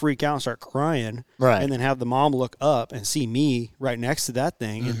want him to freak out and start crying, Right. and then have the mom look up and see me right next to that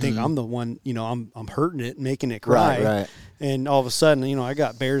thing and think I'm the one, I'm hurting it, making it cry. Right. And all of a sudden, I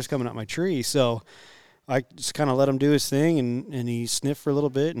got bears coming up my tree, so I just kind of let him do his thing, and he sniffed for a little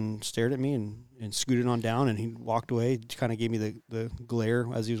bit and stared at me and scooted on down, and he walked away. Kind of gave me the glare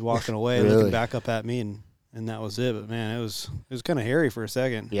as he was walking away, Really? looking back up at me, and that was it. But man, it was kind of hairy for a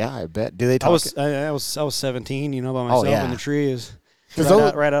second. Yeah, I bet. Do they talk? I was 17, by myself in the tree. Is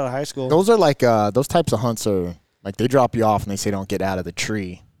right out of high school. Those are like those types of hunts are like they drop you off and they say don't get out of the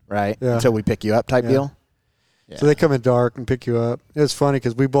tree, right? Yeah. Until we pick you up type deal. Yeah. So they come in dark and pick you up. It was funny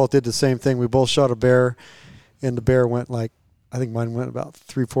because we both did the same thing. We both shot a bear, and the bear went I think mine went about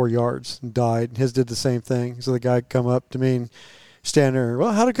 3-4 yards and died. And his did the same thing. So the guy come up to me and stand there.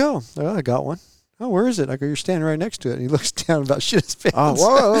 Well, how'd it go? Oh, I got one. Oh, where is it? I go, you're standing right next to it. And he looks down about shit his pants. Oh,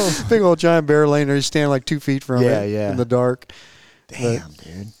 whoa. Big old giant bear laying there. He's standing like 2 feet from it in the dark. Damn,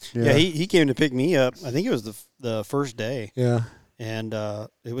 dude. Yeah, he came to pick me up. I think it was the first day. Yeah. And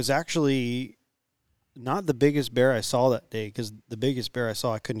it was actually not the biggest bear I saw that day, because the biggest bear I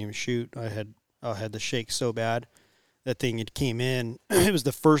saw I couldn't even shoot. I had the shake so bad. That thing had came in. It was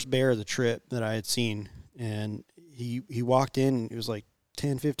the first bear of the trip that I had seen, and he walked in. It was like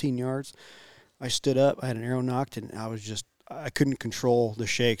 10, 15 yards. I stood up, I had an arrow knocked, and I couldn't control the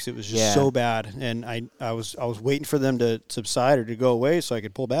shakes. It was just so bad, and I was waiting for them to subside or to go away so I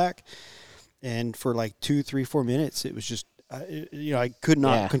could pull back. And for like 2, 3, 4 minutes, it was just I could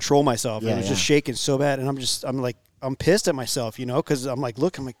not control myself. It was just shaking so bad, and I'm pissed at myself, because I'm like,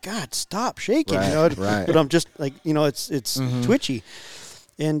 God, stop shaking, Right. But I'm just like, it's twitchy,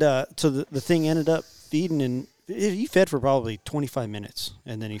 and so the thing ended up feeding, and he fed for probably 25 minutes,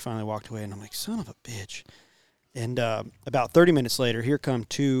 and then he finally walked away, and I'm like, son of a bitch. And about 30 minutes later, here come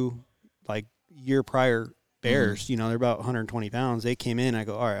 2 like year prior bears. They're about 120 pounds. They came in. I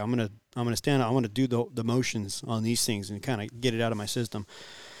go, all right, I'm gonna stand up. I'm gonna do the motions on these things and kind of get it out of my system.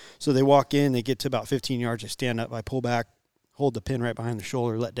 So they walk in. They get to about 15 yards. I stand up. I pull back, hold the pin right behind the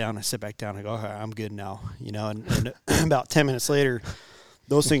shoulder, let down. I sit back down. I go, all right, I'm good now. And about 10 minutes later,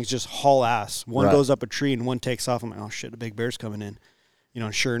 those things just haul ass. One goes up a tree and one takes off. I'm like, oh shit, the big bear's coming in.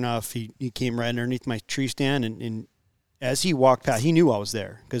 And sure enough, he came right underneath my tree stand, and as he walked past, he knew I was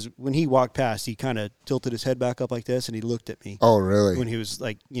there, because when he walked past, he kind of tilted his head back up like this, and he looked at me. Oh, really? When he was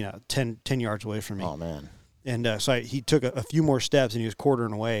like, 10 yards away from me. Oh, man. And so he took a few more steps, and he was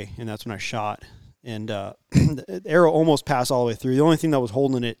quartering away, and that's when I shot. And the arrow almost passed all the way through. The only thing that was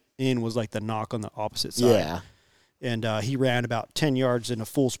holding it in was like the knock on the opposite side. Yeah. And he ran about 10 yards in a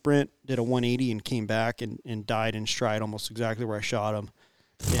full sprint, did a 180, and came back and died in stride almost exactly where I shot him.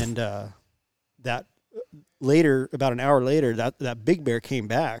 And that later, about an hour later, that big bear came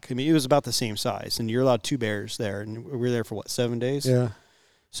back. I mean, it was about the same size, and you're allowed 2 bears there, and we were there for 7 days? Yeah.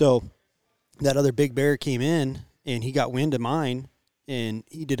 So that other big bear came in, and he got wind of mine, and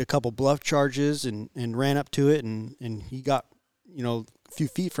he did a couple bluff charges and ran up to it, and he got, a few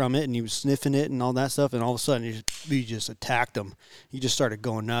feet from it, and he was sniffing it and all that stuff, and all of a sudden he just attacked him. He just started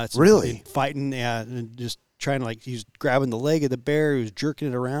going nuts. Really? And fighting, and just trying to, he was grabbing the leg of the bear, he was jerking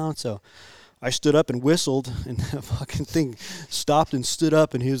it around, so I stood up and whistled, and the fucking thing stopped and stood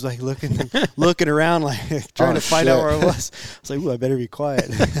up, and he was like looking around, like trying to find out where I was. I was like, ooh, I better be quiet.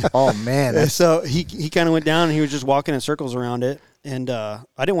 Oh, man. So he kind of went down, and he was just walking in circles around it. And I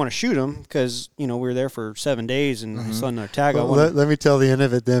didn't want to shoot him because, we were there for 7 days, and I saw another tag. Well, let me tell the end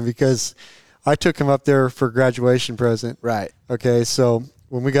of it then, because I took him up there for a graduation present. Right. Okay, so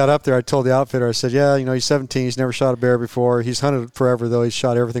when we got up there, I told the outfitter, I said, yeah, he's 17. He's never shot a bear before. He's hunted forever, though. He's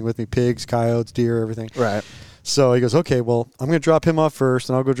shot everything with me, pigs, coyotes, deer, everything. Right. So he goes, okay, well, I'm going to drop him off first,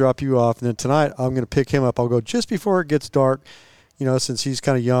 and I'll go drop you off. And then tonight I'm going to pick him up. I'll go just before it gets dark. Since he's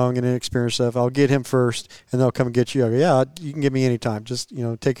kind of young and inexperienced stuff, I'll get him first, and they'll come and get you. I go, yeah, you can get me anytime. Just,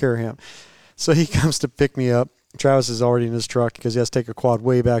 take care of him. So he comes to pick me up. Travis is already in his truck because he has to take a quad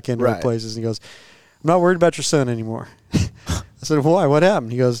way back into the places. And he goes, I'm not worried about your son anymore. I said, why? What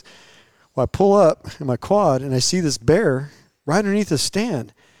happened? He goes, well, I pull up in my quad, and I see this bear right underneath the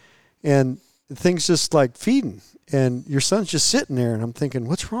stand, and the thing's just, feeding. And your son's just sitting there, and I'm thinking,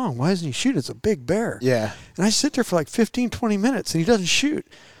 what's wrong? Why isn't he shooting? It's a big bear. Yeah. And I sit there for 15, 20 minutes, and he doesn't shoot.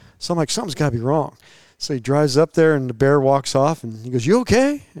 So I'm like, something's got to be wrong. So he drives up there, and the bear walks off, and he goes, you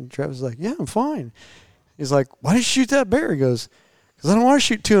okay? And Travis is like, yeah, I'm fine. He's like, why did you shoot that bear? He goes, because I don't want to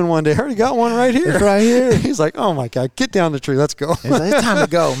shoot 2 in one day. I already got one right here. It's right here. He's like, oh, my God, get down the tree. Let's go. It's time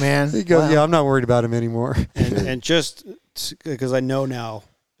to go, man. He goes, yeah, I'm not worried about him anymore. And just because I know now,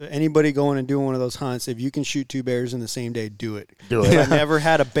 anybody going and doing one of those hunts, if you can shoot 2 bears in the same day, do it. Do it. I never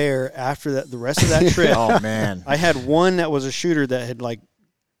had a bear after that. The rest of that trip. Oh, man. I had one that was a shooter that had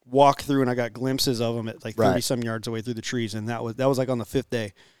walked through, and I got glimpses of him at 30 some yards away through the trees, and that was on the 5th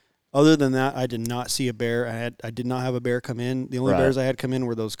day. Other than that, I did not see a bear. I did not have a bear come in. The only bears I had come in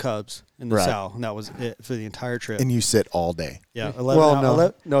were those cubs in the sow, and that was it for the entire trip. And you sit all day. Yeah,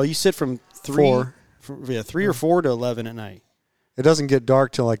 11. No, you sit from 3 or 4 to 11 at night. It doesn't get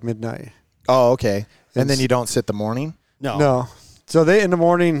dark till midnight. Oh, okay. And then you don't sit the morning? No. So in the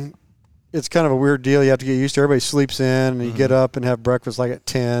morning, it's kind of a weird deal. You have to get used to. Everybody sleeps in, and you get up and have breakfast at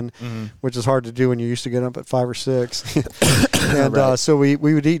 10, which is hard to do when you're used to getting up at 5 or 6. And so we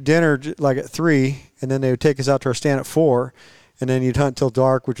would eat dinner at 3, and then they would take us out to our stand at 4, and then you'd hunt till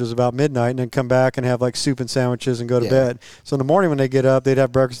dark, which was about midnight, and then come back and have soup and sandwiches and go to bed. So in the morning when they get up, they'd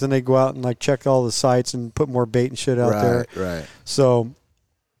have breakfast, then they'd go out and check all the sites and put more bait and shit out there. Right. So,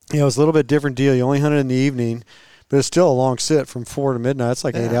 it was a little bit different deal. You only hunted in the evening, but it's still a long sit from 4 to midnight. It's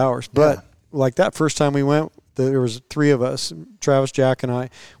 8 hours. But that first time we went, there was 3 of us, Travis, Jack, and I.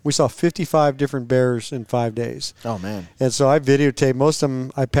 We saw 55 different bears in 5 days. Oh, man. And so I videotaped. Most of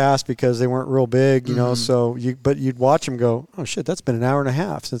them I passed because they weren't real big, but you'd watch them go, oh, shit, that's been an hour and a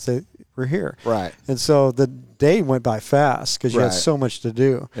half since we're here. Right. And so the day went by fast because you had Right. so much to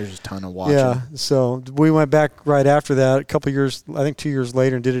do. There's just a ton of watching. Yeah. So we went back right after that, a couple years, I think 2 years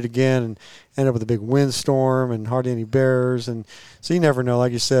later, and did it again, and ended up with a big windstorm and hardly any bears. And so you never know.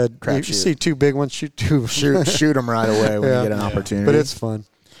 Like you said, you Crapshoot. see two big ones, shoot two. Shoot them right away when Yeah. you get an opportunity. But it's fun.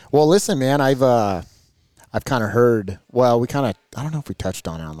 Well, listen, man, I've kind of heard. Well, I don't know if we touched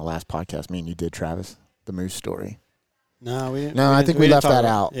on it on the last podcast. Me and you did, Travis, the moose story. No, we didn't. No, I think we didn't left talk that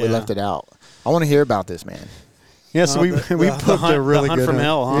about- out. We yeah. left it out. I want to hear about this, man. Yeah, so we booked hunt, a really the hunt good from hunt.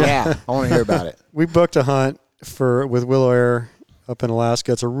 hell, huh? Yeah, I want to hear about it. We booked a hunt with Willow Air up in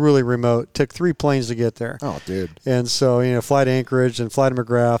Alaska. It's a really remote. Took 3 planes to get there. Oh, dude. And so, fly to Anchorage and fly to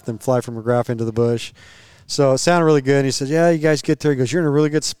McGrath, then fly from McGrath into the bush. So it sounded really good. And he says, yeah, you guys get there. He goes, you're in a really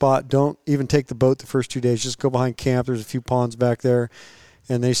good spot. Don't even take the boat the first 2 days. Just go behind camp. There's a few ponds back there.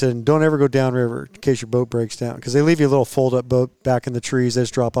 And they said, don't ever go downriver in case your boat breaks down. Because they leave you a little fold-up boat back in the trees. They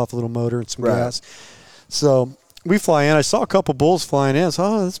just drop off a little motor and some Right. gas. So we fly in. I saw a couple bulls flying in.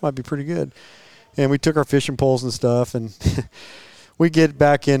 So, this might be pretty good. And we took our fishing poles and stuff. And we get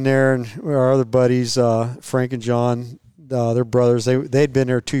back in there. And our other buddies, Frank and John, their brothers, they'd been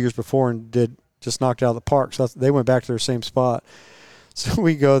there 2 years before and just knocked it out of the park. So they went back to their same spot. So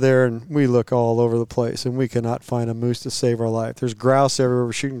we go there and we look all over the place, and we cannot find a moose to save our life. There's grouse everywhere.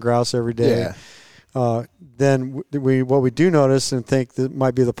 We're shooting grouse every day. Yeah. Then what we do notice and think that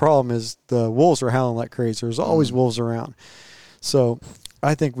might be the problem is the wolves are howling like crazy. There's always wolves around. So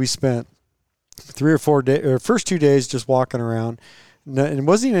I think we spent 3 or 4 days, or first 2 days just walking around. No, and it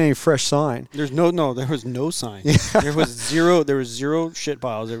wasn't even any fresh sign. There was no sign. There was zero shit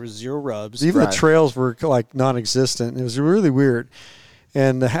piles. There was 0 rubs. Even Right. the trails were like non-existent. It was really weird.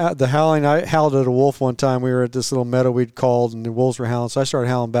 And the howling, I howled at a wolf one time. We were at this little meadow we'd called, and the wolves were howling. So I started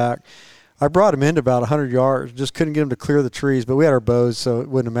howling back. I brought him into about 100 yards. Just couldn't get him to clear the trees. But we had our bows, so it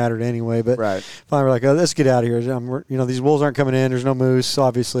wouldn't have mattered anyway. But Right. finally, we're like, oh, let's get out of here. These wolves aren't coming in. There's no moose,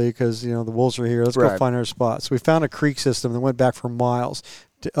 obviously, because, the wolves are here. Let's go Right. find our spot. So we found a creek system that went back for miles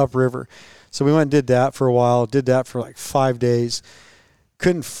to upriver. So we went and did that for a while. Did that for like 5 days.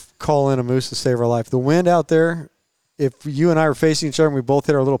 Couldn't call in a moose to save our life. The wind out there, if you and I were facing each other and we both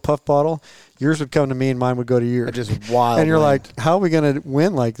hit our little puff bottle, yours would come to me and mine would go to yours. Just wild. And you're wind. like, how are we going to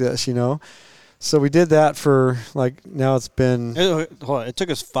win like this, So we did that for now it's been. It took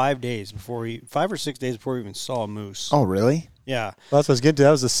us 5 days 5 or 6 days before we even saw a moose. Oh, really? Yeah. Well, that's what I was getting to.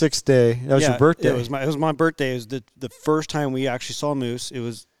 That was the 6th day. That was your birthday. It was my birthday. It was the first time we actually saw a moose.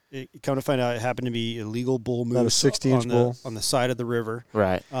 Come to find out, it happened to be a legal bull moose. About a 60-inch bull on the side of the river.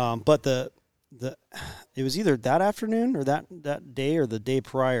 Right. But it was either that afternoon or that day or the day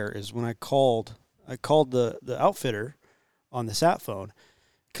prior is when I called the outfitter on the sat phone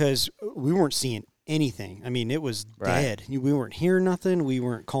because we weren't seeing anything. I mean, it was dead. We weren't hearing nothing. We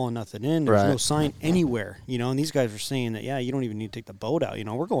weren't calling nothing in. There was no sign anywhere, and these guys were saying that, you don't even need to take the boat out.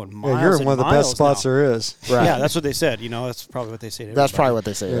 We're going miles. Yeah, you're in one of the best spots now. there is. Right. Yeah, that's what they said. That's probably what they say to That's everybody. probably what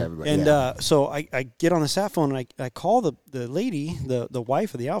they say to everybody. And yeah. so I get on the sat phone and I call the lady, the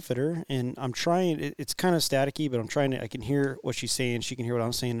wife of the outfitter, and I'm trying. It's kind of staticky, but I'm trying to. I can hear what she's saying. She can hear what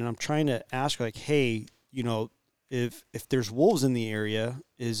I'm saying, and I'm trying to ask her, like, hey, if there's wolves in the area,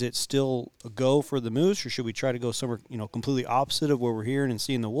 is it still a go for the moose, or should we try to go somewhere completely opposite of where we're hearing and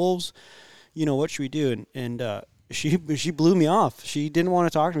seeing the wolves? What should we do? And she blew me off. She didn't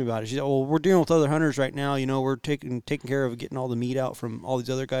want to talk to me about it. She said, well, we're dealing with other hunters right now. We're taking care of getting all the meat out from all these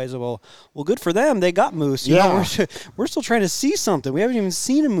other guys. Well, good for them. They got moose. We're still trying to see something. We haven't even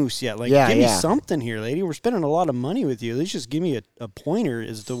seen a moose yet. Give me something here, lady. We're spending a lot of money with you. At least just give me a pointer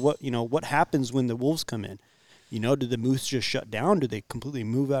as to what happens when the wolves come in. Did the moose just shut down? Did they completely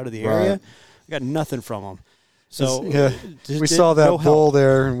move out of the area? I got nothing from them. So we saw that bull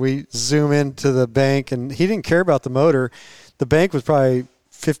there, and we zoom into the bank, and he didn't care about the motor. The bank was probably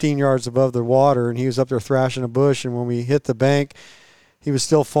 15 yards above the water, and he was up there thrashing a bush. And when we hit the bank, he was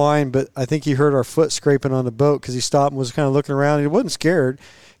still fine, but I think he heard our foot scraping on the boat because he stopped and was kind of looking around. He wasn't scared.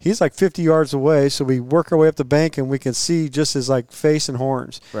 He's like 50 yards away, so we work our way up the bank, and we can see just his face and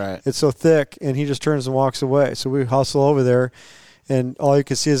horns. Right. It's so thick, and he just turns and walks away. So we hustle over there, and all you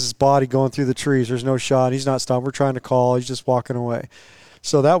can see is his body going through the trees. There's no shot. He's not stopping. We're trying to call. He's just walking away.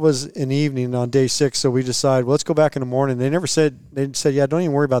 So that was an evening on day 6. So we decided, well, let's go back in the morning. They said, yeah, don't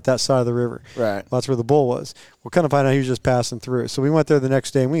even worry about that side of the river. Right. Well, that's where the bull was. We'll kind of find out he was just passing through. So we went there the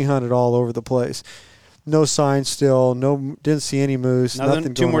next day, and we hunted all over the place. No signs still. Didn't see any moose.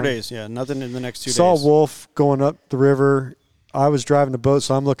 Nothing 2 more on. days. Yeah, nothing in the next 2 days. Saw a wolf going up the river. I was driving the boat,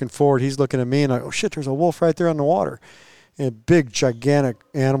 so I'm looking forward. He's looking at me, and I go, oh, shit, there's a wolf right there on the water. And a big, gigantic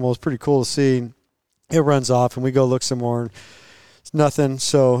animal. It's pretty cool to see. It runs off, and we go look some more. Nothing.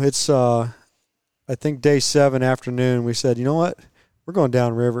 So it's, I think day 7 afternoon, we said, you know what? We're going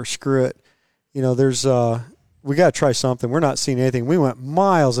downriver. Screw it. You know, there's, we got to try something. We're not seeing anything. We went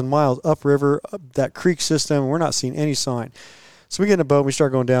miles and miles upriver, up that creek system, and we're not seeing any sign. So we get in a boat, and we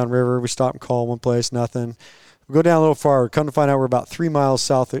start going downriver. We stop and call one place, nothing. We go down a little farther. Come to find out we're about 3 miles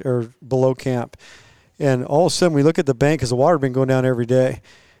south or below camp. And all of a sudden we look at the bank because the water had been going down every day.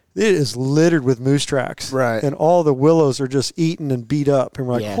 It is littered with moose tracks. Right. And all the willows are just eaten and beat up. And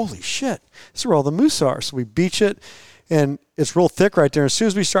we're like, Yeah. holy shit, this is where all the moose are. So we beach it, and it's real thick right there. As soon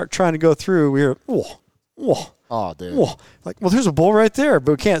as we start trying to go through, we hear, whoa, whoa. Oh, dude. Whoa. Like, well, there's a bull right there,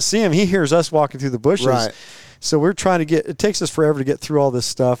 but we can't see him. He hears us walking through the bushes. Right. So we're trying to get – it takes us forever to get through all this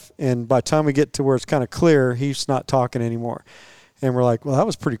stuff, and by the time we get to where it's kind of clear, he's not talking anymore. And we're like, well, that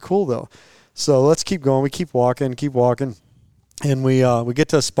was pretty cool, though. So let's keep going. We keep walking, and we get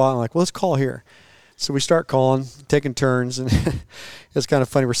to a spot, and like, well, let's call here. So we start calling, taking turns, and it's kind of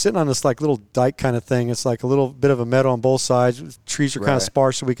funny. We're sitting on this like little dike kind of thing. It's like a little bit of a meadow on both sides. Trees are kind of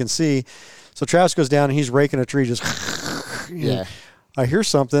sparse so we can see. So Travis goes down, and he's raking a tree just – Yeah. I hear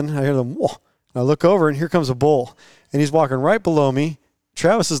something. I hear them, whoa. I look over, and here comes a bull. And he's walking right below me.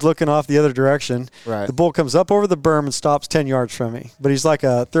 Travis is looking off the other direction. Right. The bull comes up over the berm and stops 10 yards from me. But he's like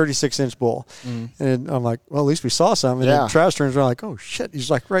a 36-inch bull. And I'm like, well, at least we saw something. And then Travis turns around like, oh, shit. He's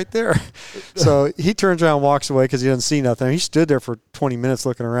like right there. So he turns around and walks away because he doesn't see nothing. He stood there for 20 minutes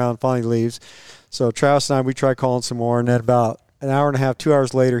looking around, finally leaves. So Travis and I, we try calling some more. And then about an hour and a half, 2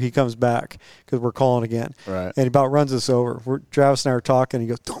 hours later, he comes back because we're calling again. Right. And he about runs us over. Travis and I are talking. He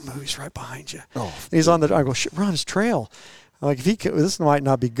goes, don't move. He's right behind you. Oh, And he's on the – I go, shit, we're on his trail. I'm like, if he could, this might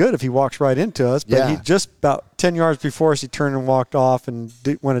not be good if he walks right into us. But he just about 10 yards before us, he turned and walked off and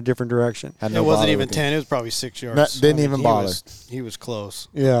went a different direction. Had It no wasn't bother even with 10. It was probably 6 yards. Didn't even he bother. He was close.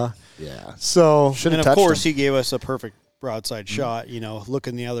 Yeah. him. Yeah. So, Should And have of touched course, him. he gave us a perfect broadside shot,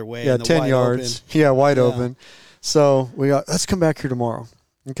 looking the other way. yeah, and the 10 wide yards. open. Yeah, wide Yeah. open. So we got, let's come back here tomorrow.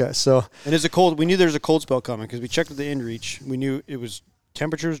 Okay, so. And it's a cold. We knew there was a cold spell coming because we checked with the inReach. We knew it was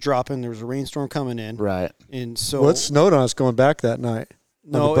temperatures dropping. There was a rainstorm coming in. Right. And so Well, it snowed on us going back that night.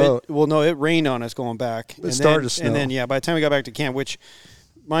 No, on the boat. it rained on us going back. It started to snow. And then, by the time we got back to camp, which,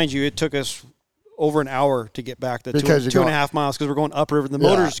 mind you, it took us over an hour to get back the Because you're two and a going- half miles because we're going upriver. The Yeah.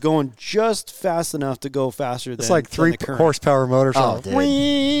 motor's going just fast enough to go faster than It's like than 3 the current. horsepower motor. Oh, So dude.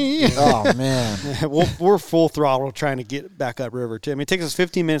 whee! Oh, man. We're full throttle trying to get back upriver, too. I mean, it takes us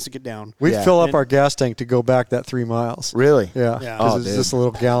 15 minutes to get down. We Yeah. fill up And- our gas tank to go back that 3 miles. Really? Yeah, Yeah. because Oh, it's dude. just a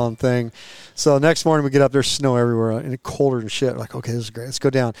little gallon thing. So next morning we get up, there's snow everywhere and it's colder than shit. Like, okay, this is great. Let's go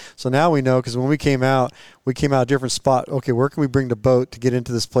down. So now we know because when we came out a different spot. Okay, where can we bring the boat to get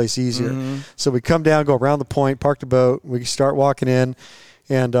into this place easier? So we come down, go around the point, park the boat. We start walking in,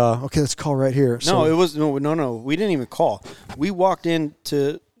 and okay, let's call right here. No, we didn't even call. We walked in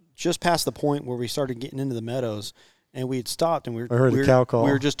to just past the point where we started getting into the meadows, and we had stopped, and I heard the cow call.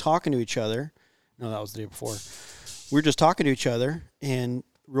 We were just talking to each other. No, that was the day before. We were just talking to each other, and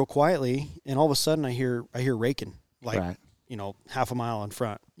real quietly, and all of a sudden I hear raking, like Right. half a mile in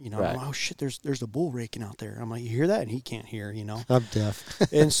front. Right. I'm like, oh shit, there's a bull raking out there. I'm like, you hear that? And he can't hear. I'm deaf.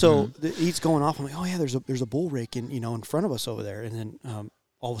 And so he's going off. I'm like, oh yeah, there's a bull raking, in front of us over there. And then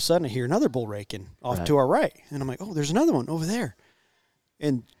all of a sudden I hear another bull raking off Right. to our right, and I'm like, oh, there's another one over there.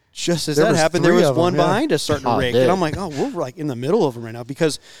 And just as There that was happened, there 3 was of them, one yeah. behind us starting to Oh, rake, dude. and I'm like, oh, we're like in the middle of them right now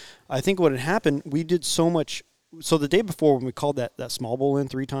because I think what had happened, we did so much. So the day before when we called that small bull in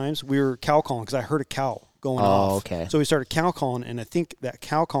 3 times, we were cow calling because I heard a cow going off. Okay. So we started cow calling, and I think that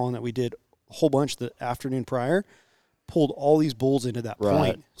cow calling that we did a whole bunch the afternoon prior pulled all these bulls into that Right,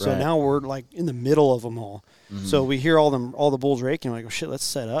 point. So right. now we're like in the middle of them all. So we hear all the bulls raking. Like, oh shit, let's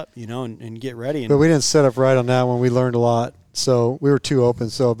set up, and get ready. But And we didn't set up right on that one. We learned a lot. So we were too open.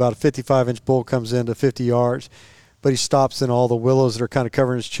 So about a 55-inch bull comes in to 50 yards, but he stops in all the willows that are kind of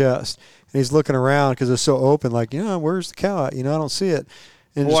covering his chest. And he's looking around because it's so open, like, where's the cow at? I don't see it.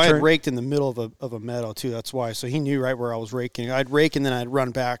 And well, just I had turn- raked in the middle of a meadow too. That's why. So he knew right where I was raking. I'd rake and then I'd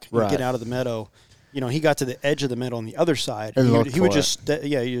run back and Right. get out of the meadow. He got to the edge of the meadow on the other side. And he looked would for just he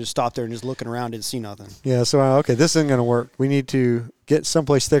just stop there and just looking around, didn't see nothing. Yeah, so, okay, this isn't going to work. We need to get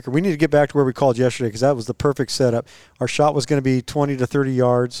someplace thicker. We need to get back to where we called yesterday because that was the perfect setup. Our shot was going to be 20 to 30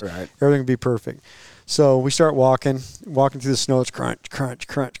 yards. Right. Everything would be perfect. So we start walking through the snow. It's crunch, crunch,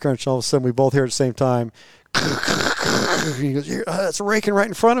 crunch, crunch. All of a sudden, we both hear at the same time. He goes, it's raking right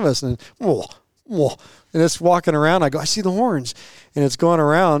in front of us. And whoa, whoa. And it's walking around. I go, I see the horns. And it's going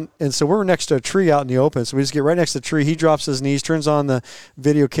around. And so we're next to a tree out in the open. So we just get right next to the tree. He drops his knees, turns on the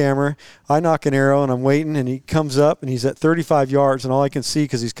video camera. I knock an arrow, and I'm waiting. And he comes up, and he's at 35 yards. And all I can see,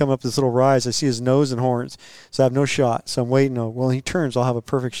 because he's come up this little rise, I see his nose and horns. So I have no shot. So I'm waiting. Oh, well, he turns. I'll have a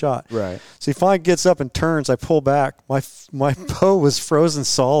perfect shot. Right. So he finally gets up and turns. I pull back. My bow was frozen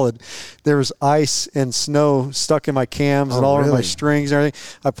solid. There was ice and snow stuck in my cams and all over my strings and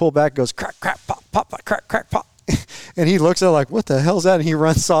everything. I pull back, goes crack, crack, pop, pop, crack, crack, pop. And he looks at it like, what the hell's that? And he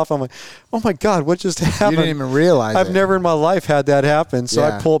runs off. I'm like, oh, my God, what just happened? You didn't even realize I've never in my life had that happen. So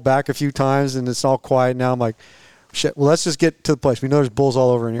Yeah. I pulled back a few times, and it's all quiet now. I'm like, shit, well, let's just get to the place. We know there's bulls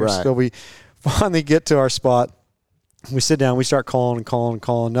all over in here. Right. So we finally get to our spot. We sit down. We start calling and calling and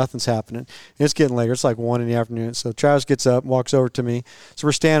calling. Nothing's happening. And it's getting later. It's like 1 in the afternoon. So Travis gets up, walks over to me. So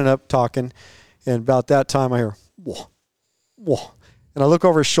we're standing up talking. And about that time, I hear, whoa, whoa. And I look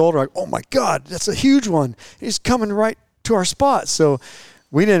over his shoulder, like, oh, my God, that's a huge one. He's coming right to our spot. So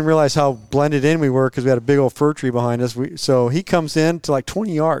we didn't realize how blended in we were because we had a big old fir tree behind us. So he comes in to like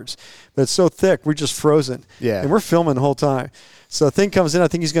 20 yards. But it's so thick, we're just frozen. Yeah. And we're filming the whole time. So the thing comes in, I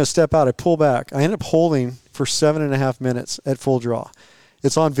think he's going to step out. I pull back. I end up holding for 7.5 minutes at full draw.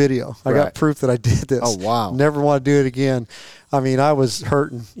 It's on video. I got Right. proof that I did this. Oh, wow. Never want to do it again. I mean, I was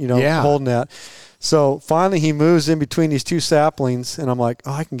hurting, Yeah. holding that. So finally he moves in between these two saplings, and I'm like,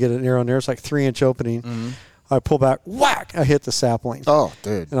 oh, I can get an arrow in there. It's like 3-inch opening. I pull back, whack, I hit the sapling. Oh,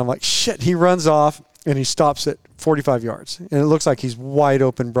 dude. And I'm like, shit. He runs off, and he stops at 45 yards. And it looks like he's wide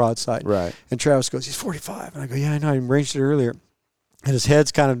open broadside. Right. And Travis goes, he's 45. And I go, yeah, I know. I ranged it earlier. And his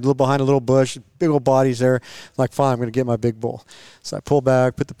head's kind of a little behind a little bush. Big old body's there. I'm like, fine, I'm going to get my big bull. So I pull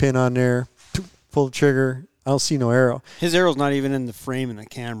back, put the pin on there, pull the trigger. I don't see no arrow. His arrow's not even in the frame in the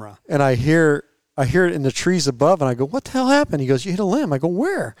camera. And I hear it in the trees above, and I go, what the hell happened? He goes, you hit a limb. I go,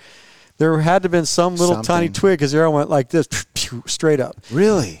 where? There had to have been some little tiny Something. twig, because the arrow went like this, straight up.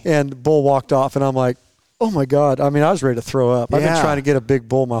 Really? And the bull walked off, and I'm like, oh, my God. I mean, I was ready to throw up. I've been Yeah. trying to get a big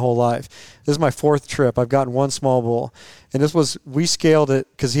bull my whole life. This is my 4th trip. I've gotten one small bull. And we scaled it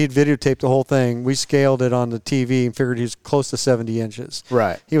because he'd videotaped the whole thing. We scaled it on the TV and figured he was close to 70 inches.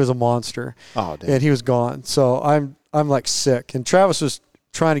 Right. He was a monster. Oh, dude. And he was gone. So I'm like sick. And Travis was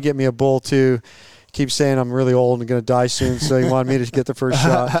trying to get me a bull too. Keeps saying I'm really old and going to die soon, so he wanted me to get the first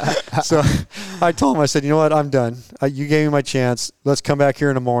shot. So I told him, I said, you know what, I'm done. You gave me my chance. Let's come back here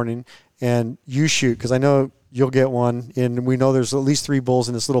in the morning and you shoot, because I know you'll get one, and we know there's at least 3 bulls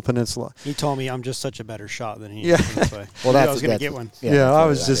in this little peninsula. He told me I'm just such a better shot than he Yeah. is. That's why. Well, I that's was going to get one. Yeah, that's I what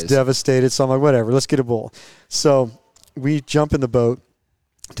was that just is. devastated. So I'm like, whatever, let's get a bull. So we jump in the boat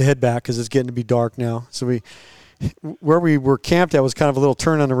to head back because it's getting to be dark now. So where we were camped at was kind of a little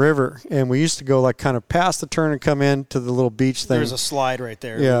turn on the river, and we used to go like kind of past the turn and come in to the little beach thing. There's a slide right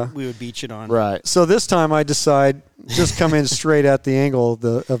there. Yeah. We would beach it on. Right. So this time I decide just come in straight at the angle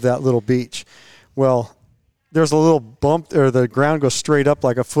of that little beach. Well, there's a little bump, or the ground goes straight up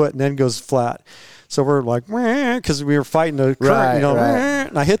like a foot and then goes flat. So we're like, because we were fighting the current, Right.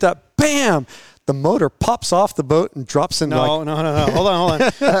 and I hit that, bam! The motor pops off the boat and drops into No. Hold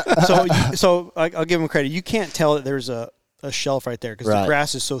on. So I'll give him credit. You can't tell that there's a shelf right there because Right. the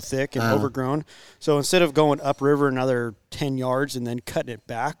grass is so thick and overgrown. So instead of going upriver another 10 yards and then cutting it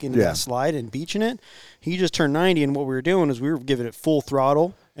back into Yeah. that slide and beaching it, he just turned 90. And what we were doing is we were giving it full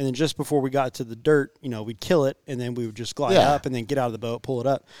throttle. And then just before we got to the dirt, we'd kill it, and then we would just glide Yeah. up and then get out of the boat, pull it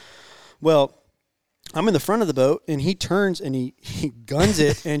up. Well, I'm in the front of the boat, and he turns and he guns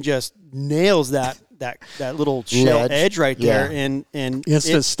it and just nails that little shell Ledge. edge right there, Yeah. and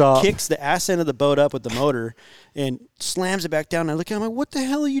Instant it stop. kicks the ass end of the boat up with the motor and slams it back down. And I look at him, I'm like, what the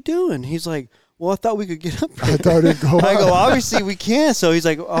hell are you doing? He's like, well, I thought we could get up there. I thought it'd go I go, up. obviously we can. So he's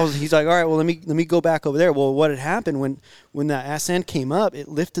like, all right, well, let me go back over there. Well, what had happened when that ass end came up, it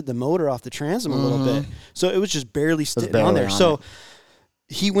lifted the motor off the transom a little bit. So it was just barely sitting on there. barely on So it.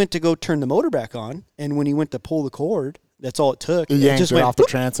 he went to go turn the motor back on, and when he went to pull the cord, that's all it took. It yanked just it went off the bloop.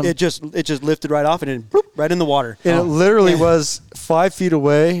 transom? It just lifted right off and then bloop, right in the water. And it literally was 5 feet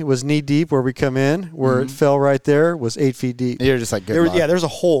away. It was knee deep where we come in. Where it fell right there was 8 feet deep. You're just like, good There was, luck. there's a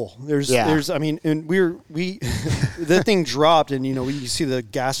hole. There's, Yeah. and we, the thing dropped, and you see the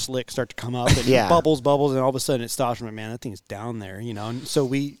gas slick start to come up, and Yeah. bubbles, and all of a sudden it stops. I'm like, man, that thing's down there, And so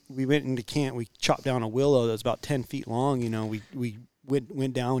we went into camp. We chopped down a willow that was about 10 feet long. We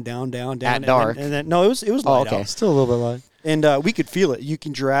went down. At and dark? then no, it was light okay. out. Still a little bit light. And we could feel it. You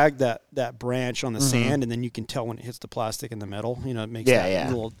can drag that branch on the sand, and then you can tell when it hits the plastic and the metal. It makes that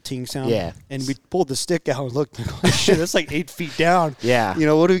little ting sound. Yeah. And we pulled the stick out and looked. Like, oh, shit, that's like 8 feet down. Yeah.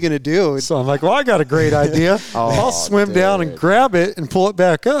 What are we gonna do? So I'm like, well, I got a great idea. I'll swim down and grab it and pull it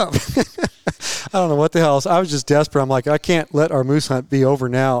back up. I don't know what the hell. I was just desperate. I'm like, I can't let our moose hunt be over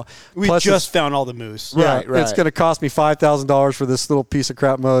now. We Plus just found all the moose. Yeah, Right. it's going to cost me $5,000 for this little piece of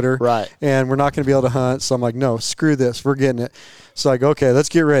crap motor. Right. And we're not going to be able to hunt. So I'm like, no, screw this. We're getting it. So I go, okay, let's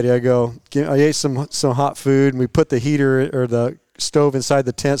get ready. I ate some hot food, and we put the heater or the stove inside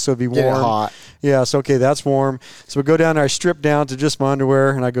the tent so it'd be warm. Get it hot. Yeah, so okay, that's warm. So we go down there, I strip down to just my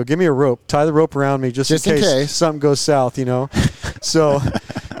underwear, and I go, give me a rope. Tie the rope around me just in case something goes south, So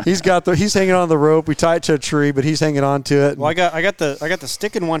he's hanging on the rope. We tie it to a tree, but he's hanging on to it. Well, I got the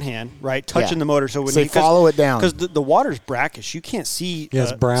stick in one hand, right, touching the motor. So when you follow it down, because the water's brackish, you can't see.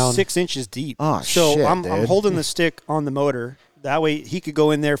 It's brown, 6 inches deep. Oh, so shit, I'm dude. holding the stick on the motor. That way he could go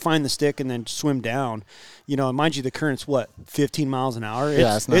in there, find the stick, and then swim down. And mind you, the current's 15 miles an hour.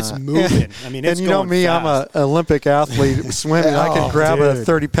 It's moving. I mean, it's and going me, fast. I'm an Olympic athlete swimming. I can grab a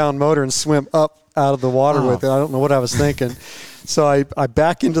 30-pound motor and swim up out of the water with it. I don't know what I was thinking. So I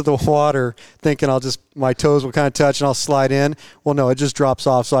back into the water thinking my toes will kind of touch and I'll slide in. Well, no, it just drops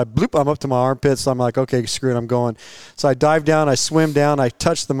off. So I'm up to my armpits. So I'm like, okay, screw it, I'm going. So I dive down, I swim down, I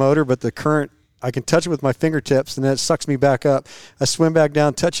touch the motor, but the current, I can touch it with my fingertips, and then it sucks me back up. I swim back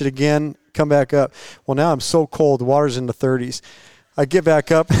down, touch it again, come back up. Well, now I'm so cold. The water's in the 30s. I get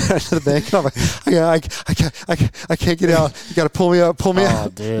back up to the bank, and I'm like, I can't get out. You got to pull me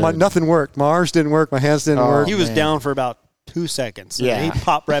up, Dude. Nothing worked. My arms didn't work. My hands didn't work. He was down for about 2 seconds. Yeah. And he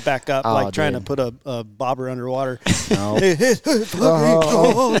popped right back up, trying to dude. put a bobber underwater. No.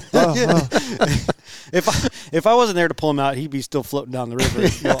 If I wasn't there to pull him out, he'd be still floating down the river.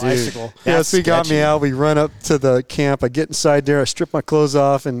 Little icicle. Yeah, so he got me out. We run up to the camp. I get inside there. I strip my clothes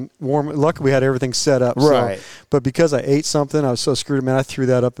off and warm. Luckily, we had everything set up. Right. But because I ate something, I was so screwed. Man, I threw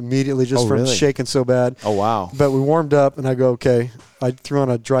that up immediately just from really? shaking so bad. Oh, wow. But we warmed up, and I go, okay. I threw on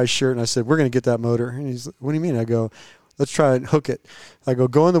a dry shirt, and I said, we're going to get that motor. And he's like, what do you mean? I go, let's try and hook it. I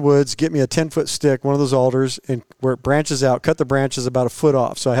go in the woods, get me a 10-foot stick, one of those alders, and where it branches out, cut the branches about a foot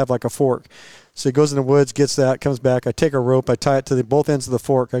off, so I have like a fork. So he goes in the woods, gets that, comes back. I take a rope, I tie it to both ends of the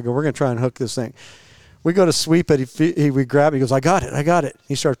fork. I go, we're going to try and hook this thing. We go to sweep it. We grab it. He goes, I got it.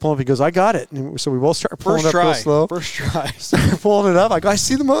 He starts pulling up. He goes, I got it. And so we both start pulling up real slow. First try. Start pulling it up. I go, I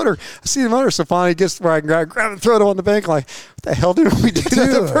see the motor. So finally it gets where I can grab it and throw it on the bank. Like, what the hell did we do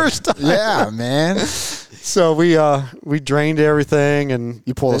that the first time? Yeah, man. So we drained everything, and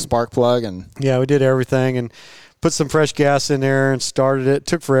You pull a spark plug and yeah, we did everything and put some fresh gas in there and started it. It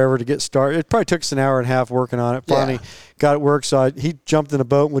took forever to get started. It probably took us an hour and a half working on it. Finally got it worked. So he jumped in a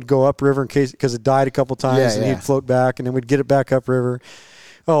boat and would go upriver because it died a couple times, and he'd float back, and then we'd get it back upriver.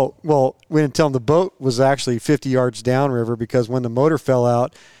 Oh, well, we didn't tell him the boat was actually 50 yards downriver because when the motor fell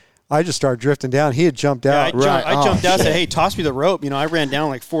out, I just started drifting down. He had jumped out. I jumped out and said, hey, toss me the rope. I ran down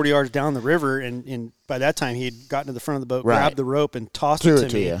like 40 yards down the river, and by that time he had gotten to the front of the boat, grabbed the rope, and tossed it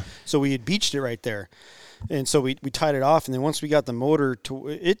to me. You. So we had beached it right there. And so we tied it off, and then once we got the motor to,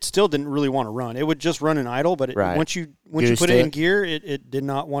 it still didn't really want to run. It would just run in idle, but once you put it in gear, it did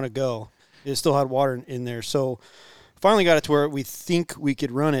not want to go. It still had water in there. So finally got it to where we think we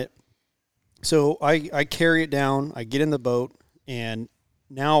could run it. So I carry it down, I get in the boat, and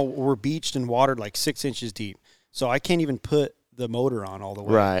now we're beached and watered like 6 inches deep. So I can't even put the motor on all the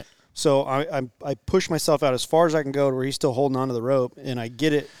way. Right. So I push myself out as far as I can go to where he's still holding onto the rope, and I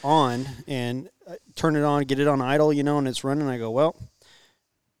get it on and turn it on, get it on idle, and it's running. I go, well,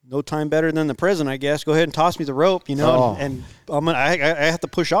 no time better than the present, I guess. Go ahead and toss me the rope, and I have to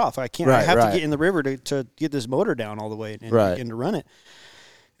push off. I can't. I have to get in the river to get this motor down all the way and to run it.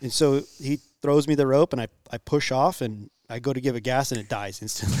 And so he throws me the rope, and I push off, and I go to give it gas, and it dies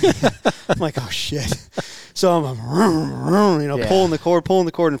instantly. I'm like, oh, shit. So I'm pulling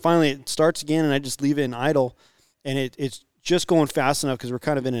the cord, and finally it starts again, and I just leave it in idle, and it's just going fast enough because we're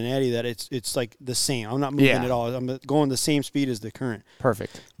kind of in an eddy that it's like the same. I'm not moving at all. I'm going the same speed as the current.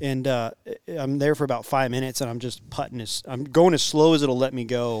 Perfect. And I'm there for about 5 minutes, and I'm just putting I'm going as slow as it'll let me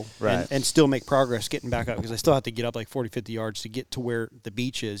go, and still make progress getting back up because I still have to get up like 40, 50 yards to get to where the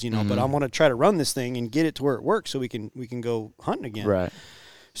beach is, But I want to try to run this thing and get it to where it works so we can go hunting again. Right.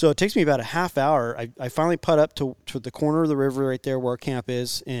 So it takes me about a half hour. I finally putt up to the corner of the river right there where our camp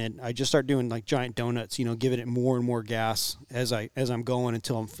is, and I just start doing like giant donuts, giving it more and more gas as I'm going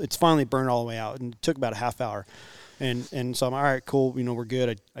until it's finally burned all the way out. And it took about a half hour. And so I'm all right, cool, we're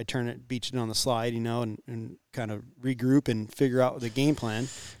good. I turn it, beach it on the slide, and kind of regroup and figure out the game plan.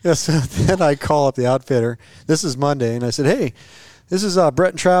 Yeah, so then I call up the outfitter. This is Monday, and I said, hey, this is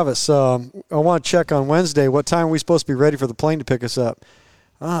Brett and Travis. I want to check on Wednesday. What time are we supposed to be ready for the plane to pick us up?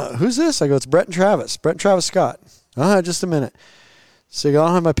 Who's this? I go, it's Brett and Travis Scott. Just a minute. So I go, I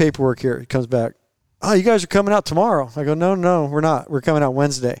don't have my paperwork here. He comes back. Oh, you guys are coming out tomorrow. I go, no, we're not. We're coming out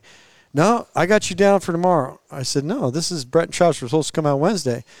Wednesday. No, I got you down for tomorrow. I said, no, this is Brett and Travis. We're supposed to come out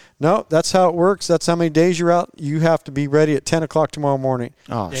Wednesday. No, that's how it works. That's how many days you're out. You have to be ready at 10 o'clock tomorrow morning.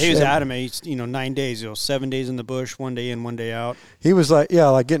 Oh, Yeah, he was adamant. He's, 9 days, 7 days in the bush, 1 day in, 1 day out. He was like, yeah,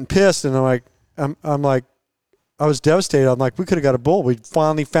 like getting pissed. And I'm like, I was devastated. I'm like, we could have got a bull. We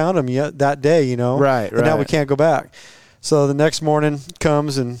finally found him yet that day, Right, And now we can't go back. So the next morning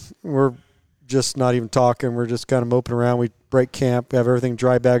comes and we're just not even talking. We're just kind of moping around. We break camp. We have everything,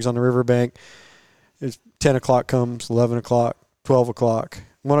 dry bags on the riverbank. It's 10 o'clock comes, 11 o'clock, 12 o'clock,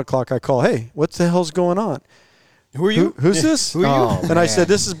 1 o'clock. I call, hey, what the hell's going on? Who are you? Who's this? Who are you? And I said,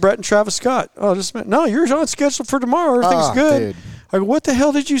 this is Brett and Travis Scott. Oh, just a minute. No, you're on schedule for tomorrow. Everything's good. Dude. I go, what the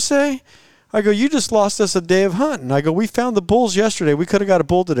hell did you say? I go, you just lost us a day of hunting. I go, we found the bulls yesterday. We could have got a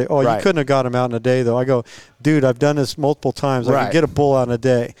bull today. Oh, Right. You couldn't have got him out in a day, though. I go, dude, I've done this multiple times. I Right. can get a bull out in a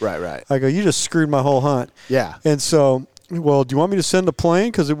day. Right. I go, you just screwed my whole hunt. Yeah. And so, well, do you want me to send a plane?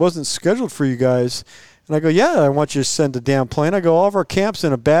 Because it wasn't scheduled for you guys. And I go, yeah, I want you to send a damn plane. I go, all of our camp's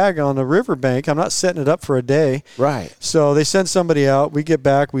in a bag on the riverbank. I'm not setting it up for a day. Right. So they send somebody out. We get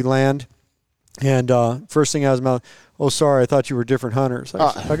back. We land. And first thing out of his mouth, oh, sorry, I thought you were different hunters.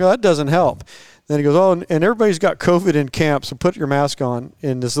 I go, that doesn't help. Then he goes, oh, and everybody's got COVID in camp, so put your mask on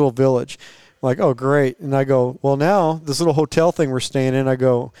in this little village. I'm like, oh, great. And I go, well, now this little hotel thing we're staying in, I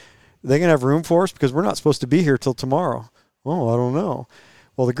go, they going to have room for us? Because we're not supposed to be here till tomorrow. Oh, I don't know.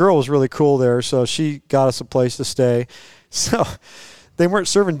 Well, the girl was really cool there, so she got us a place to stay. So they weren't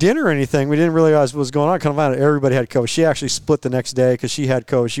serving dinner or anything. We didn't realize what was going on. Come out, everybody had COVID. She actually split the next day because she had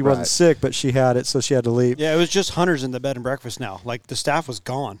COVID. She wasn't sick, but she had it, so she had to leave. Yeah, it was just hunters in the bed and breakfast now. Like, the staff was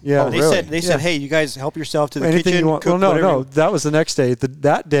gone. Yeah. They really? said, hey, you guys help yourself to the Anything kitchen. you want. Cook Well, whatever no. you- That was the next day.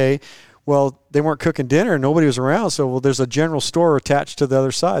 That day, well, they weren't cooking dinner and nobody was around. So, there's a general store attached to the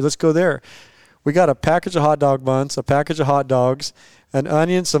other side. Let's go there. We got a package of hot dog buns, a package of hot dogs, an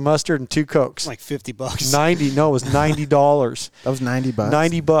onion, some mustard, and 2 Cokes. It's like $50. 90. No, it was $90. That was $90.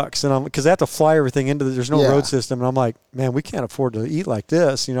 $90. And because they have to fly everything into there's no Yeah. road system. And I'm like, man, we can't afford to eat like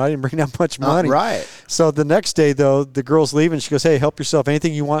this. I didn't bring that much money. Right. So the next day, though, the girl's leaving. She goes, hey, help yourself.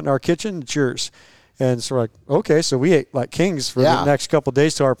 Anything you want in our kitchen, it's yours. And so we're like, okay. So we ate like kings for the next couple of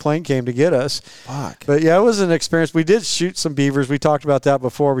days till our plane came to get us. Fuck. But, yeah, it was an experience. We did shoot some beavers. We talked about that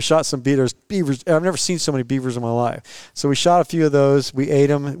before. We shot some beavers. I've never seen so many beavers in my life. So we shot a few of those. We ate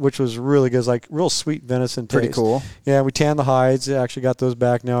them, which was really good. It was like real sweet venison taste. Pretty cool. Yeah, we tanned the hides. Actually got those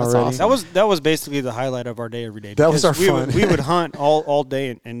back now That's already. awesome. That was basically the highlight of our day every day. That was because our fun. We would hunt all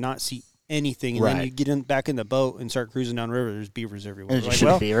day and not see anything, and then Right. you get back in the boat and start cruising down the river. There's beavers everywhere. Did you Like, shoot a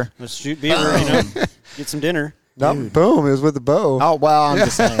well, beaver? let's shoot beaver. Get some dinner. Boom, it was with the bow. Oh, well, I'm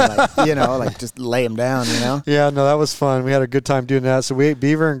just saying, like, just lay them down, Yeah, no, that was fun. We had a good time doing that. So we ate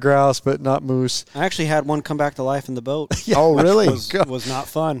beaver and grouse, but not moose. I actually had one come back to life in the boat. Oh, really? was not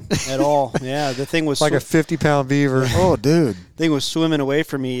fun at all. Yeah, the thing was Like a 50-pound beaver. Oh, dude. thing was swimming away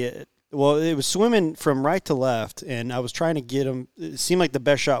from me. Well, it was swimming from right to left, and I was trying to get him. It seemed like the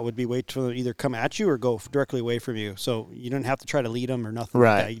best shot would be wait for them to either come at you or go directly away from you. So you didn't have to try to lead him or nothing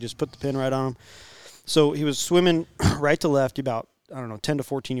Right. like that. You just put the pin right on him. So he was swimming right to left about, 10 to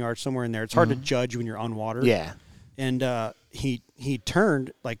 14 yards, somewhere in there. It's hard to judge when you're on water. Yeah. And he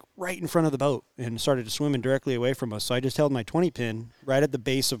turned like right in front of the boat and started swimming directly away from us. So I just held my 20 pin right at the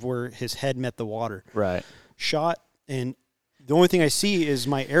base of where his head met the water. Right. Shot, and the only thing I see is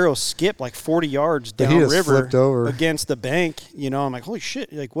my arrow skip like 40 yards But he just downriver flipped over. against the bank. I'm like, holy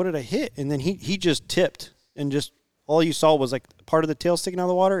shit! Like, what did I hit? And then he just tipped, and just all you saw was like part of the tail sticking out of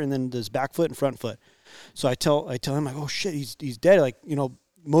the water, and then his back foot and front foot. So I tell him, like, oh shit, he's dead. Like,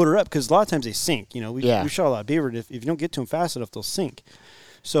 motor up, because a lot of times they sink. We shot a lot of beaver. If you don't get to them fast enough, they'll sink.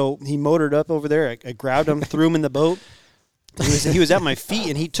 So he motored up over there. I grabbed him, threw him in the boat. He was at my feet,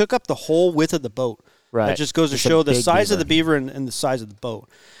 and he took up the whole width of the boat. Right. That just goes to Just a show the big size of beaver. the beaver and the size of the boat.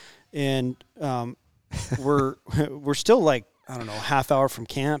 And we're still like, I don't know, half hour from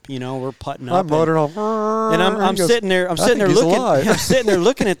camp. We're putting up. I'm motoring on. And I'm He goes, sitting there. I'm "I sitting there think he's looking. alive." I'm sitting there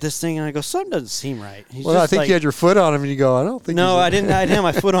looking at this thing, and I go, something doesn't seem right. He's Well, I just think like, you had your foot on him, and you go, I don't think. no, he's I didn't have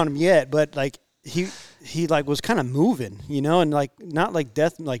my foot on him yet, but like he like was kind of moving, and like not like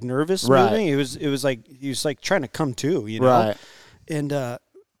death, like nervous Right. moving. It was like he was like trying to come to, Right. And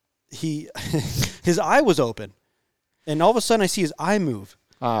his eye was open, and all of a sudden I see his eye move,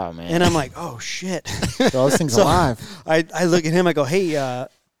 Oh, man. and I'm like, oh shit. Those thing's So, alive. I look at him. I go, hey,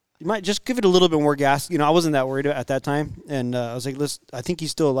 you might just give it a little bit more gas. I wasn't that worried at that time, and I was like, I think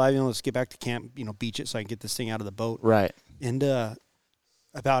he's still alive. Let's get back to camp. Beach it so I can get this thing out of the boat. Right. And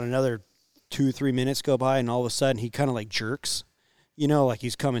about another 2-3 minutes go by, and all of a sudden he kind of like jerks, like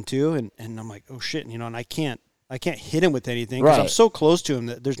he's coming to, and I'm like, oh shit, and I I can't hit him with anything because I'm Right. so close to him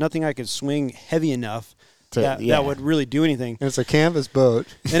that there's nothing I could swing heavy enough that would really do anything. And it's a canvas boat.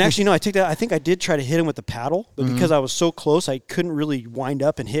 And actually, no, I think I did try to hit him with the paddle, but because I was so close, I couldn't really wind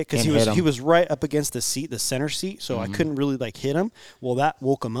up and hit because And hit him. he was right up against the seat, the center seat, so I couldn't really like hit him. Well, that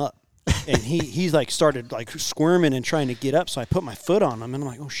woke him up. And he's like started like squirming and trying to get up, so I put my foot on him, and I'm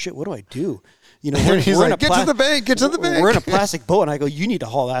like, oh shit, what do I do? You know, He's like, get to the bank, get to the bank. We're in a plastic boat, and I go, you need to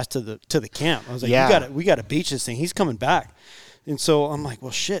haul ass to the camp. I was like, Yeah. we got to beach this thing. He's coming back. And so I'm like,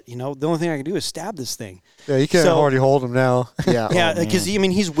 well, shit, you know, the only thing I can do is stab this thing. Yeah, you can't hardly hold him now. Yeah. Yeah, Oh, because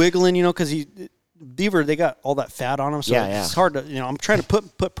man. he's wiggling, you know, because beaver, they got all that fat on them, so Yeah, it's hard to, you know, I'm trying to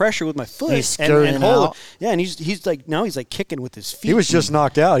put pressure with my foot He's and skirting hold out. it. Yeah, and he's like now he's like kicking with his feet. He was just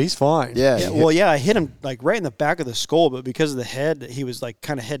knocked out. He's fine. Yeah. Yeah, well, yeah, I hit him like right in the back of the skull, but because of the head, he was like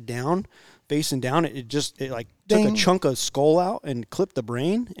kind of head down, facing down. It like took Ding. a chunk of skull out and clipped the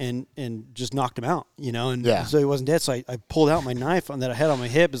brain and just knocked him out, you know. And Yeah. so he wasn't dead. So I pulled out my knife that I had on my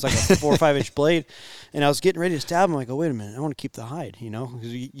hip. It's like a 4 or 5 inch blade, and I was getting ready to stab him. I go, wait a minute, I want to keep the hide, you know,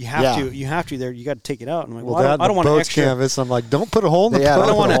 because you have Yeah. to there. You got to take it out. And I'm like, Well, well, I don't want an boat's extra. canvas. I'm like, don't put a hole in the Yeah, boat. I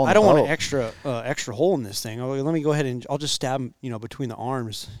don't want hole in I the don't want an boat. extra hole in this thing. Let me go ahead and I'll just stab him, you know, between the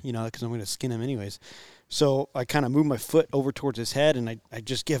arms, you know, because I'm going to skin him anyways. So I kind of moved my foot over towards his head, and I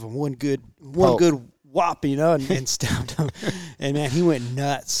just give him one good whop, you know, and stabbed him. And man, he went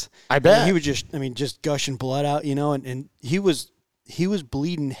nuts. I bet. He was just gushing blood out, you know, and he was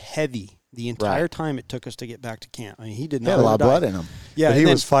bleeding heavy the entire Right. time it took us to get back to camp. I mean, he did He not had a lot wanna of die. blood in him. Yeah, But he and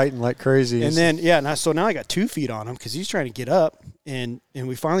then- was fighting like crazy. and then so now I got 2 feet on him because he's trying to get up, and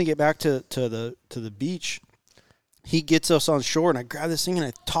we finally get back to the beach. He gets us on shore, and I grab this thing and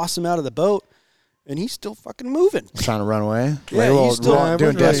I toss him out of the boat, and he's still fucking moving. Trying to run away. Yeah, Like a little he's still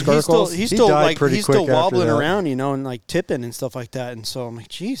doing death circles. He's He still died like pretty he's quick still after wobbling that. around, you know, and like tipping and stuff like that. And so I'm like,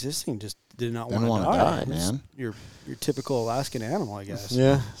 geez, this thing just did not Didn't want to wanna die. die, It's man. Your typical Alaskan animal, I guess.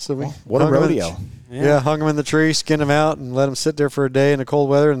 yeah, so we What a hung him in- rodeo. Yeah. hung him in the tree, skinned him out, and let him sit there for a day in the cold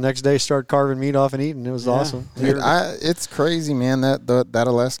weather. And the next day, started carving meat off and eating. It was Yeah. awesome. Dude, it's crazy, man, that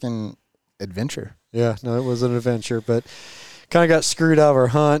Alaskan adventure. Yeah, no, it was an adventure, but kind of got screwed out of our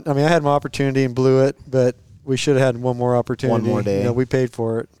hunt. I mean, I had my opportunity and blew it, but we should have had one more opportunity. One more day. You know, we paid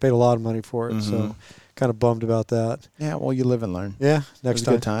for it, paid a lot of money for it, Mhm. so kind of bummed about that. Yeah, well, you live and learn. Yeah, It was next a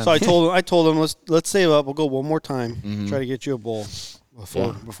time. good time. So I told him let's save up. We'll go one more time. Mhm. Try to get you a bull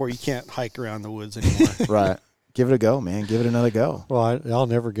Yeah. before you can't hike around the woods anymore. Right. Give it a go, man. Give it another go. Well, I'll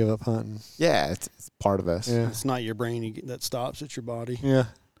never give up hunting. Yeah, it's part of us. Yeah, It's not your brain that stops; it's your body. yeah.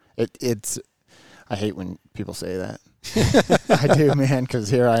 It's. I hate when people say that. I do, man, because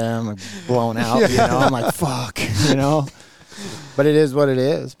here I am blown out. You know, I'm like, fuck. You know, but it is what it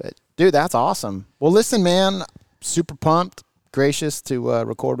is. But dude, that's awesome. Well, listen, man, super pumped, gracious to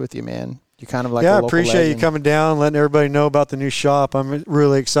record with you, man. You're kind of like Yeah, a I local appreciate legend. you coming down, letting everybody know about the new shop. I'm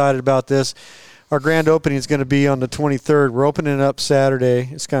really excited about this. Our grand opening is going to be on the 23rd. We're opening it up Saturday.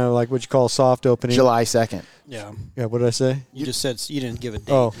 It's kind of like what you call a soft opening. July 2nd. Yeah, Yeah, what did I say? you just said you didn't give a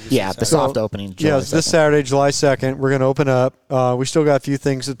date. Oh, You just Yeah, said the Saturday. soft opening. Yeah, July it's this 2nd. Saturday, July 2nd. We're going to open up. We still got a few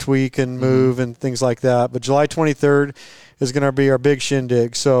things to tweak and move and things like that. But July 23rd is going to be our big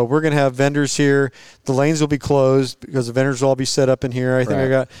shindig. So we're going to have vendors here. The lanes will be closed because the vendors will all be set up in here. I think I Right.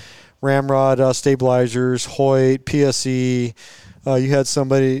 got Ramrod stabilizers, Hoyt, PSE. You had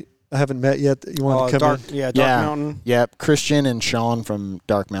somebody I haven't met yet that you wanted to come in. Dark Yeah. Mountain. Yep, Christian and Sean from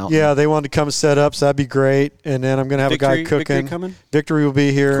Dark Mountain. Yeah, they wanted to come set up, so that'd be great. And then I'm going to have a guy Victory cooking. coming. Victory will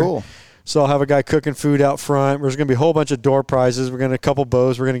be here. Cool. So I'll have a guy cooking food out front. There's going to be a whole bunch of door prizes. We're going to a couple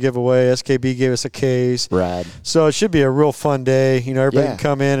bows we're going to give away. SKB gave us a case. Rad. So it should be a real fun day. You know, everybody Yeah. can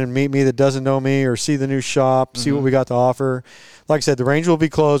come in and meet me that doesn't know me or see the new shop, see what we got to offer. Like I said, the range will be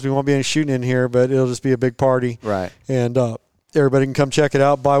closed. We won't be any shooting in here, but it'll just be a big party. Right. And everybody can come check it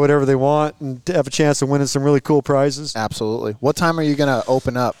out, buy whatever they want, and have a chance of winning some really cool prizes. Absolutely. What time are you going to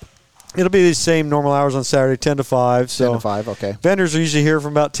open up? It'll be the same normal hours on Saturday, 10 to 5. So 10 to 5, okay. vendors are usually here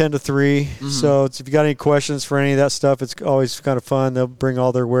from about 10 to 3. So if you got any questions for any of that stuff, it's always kind of fun. They'll bring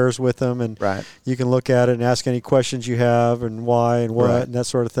all their wares with them, and Right. you can look at it and ask any questions you have and why and what Right. and that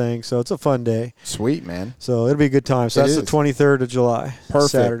sort of thing. So it's a fun day. Sweet, man. So it'll be a good time. So It that's is. the 23rd of July,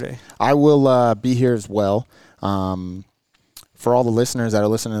 Perfect. Saturday. I will be here as well. For all the listeners that are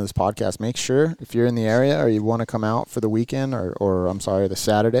listening to this podcast, make sure if you're in the area or you want to come out for the weekend or I'm sorry, the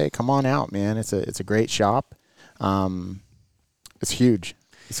Saturday, come on out, man. It's a great shop. It's huge.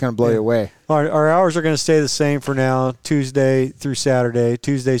 It's going to blow you away. Our hours are going to stay the same for now, Tuesday through Saturday.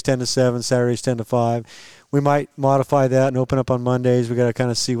 Tuesdays 10 to 7, Saturdays 10 to 5. We might modify that and open up on Mondays. We got to kind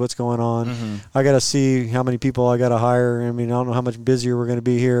of see what's going on. I got to see how many people I got to hire. I mean, I don't know how much busier we're going to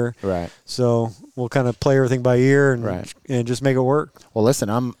be here. Right. So we'll kind of play everything by ear and Right. and just make it work. Well, listen,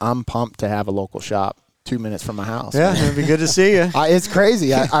 I'm pumped to have a local shop 2 minutes from my house. Yeah, man. it'd be good to see you. It's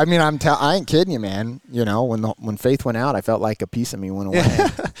crazy. I mean, I ain't kidding you, man. You know, when Faith went out, I felt like a piece of me went away.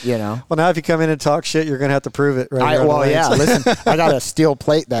 You know. Well, now if you come in and talk shit, you're gonna have to prove it. Right. around the lanes. Yeah. Listen, I got a steel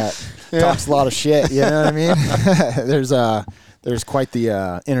plate that talks a lot of shit. You know what I mean? There's quite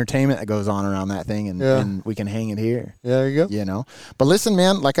the entertainment that goes on around that thing, and we can hang it here. Yeah, there you go. You know. But listen,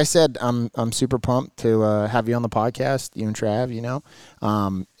 man. Like I said, I'm super pumped to have you on the podcast, you and Trav. You know,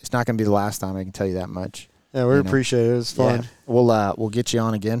 it's not gonna be the last time. I can tell you that much. Yeah, we You know. appreciate it. It was fun. Yeah. We'll get you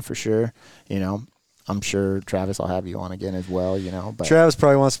on again for sure. You know, I'm sure Travis will have you on again as well. You know, but Travis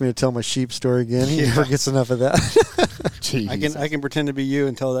probably wants me to tell my sheep story again. He never gets enough of that. jeez. I can pretend to be you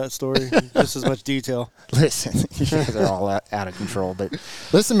and tell that story just as much detail. Listen, you guys are all out of control. But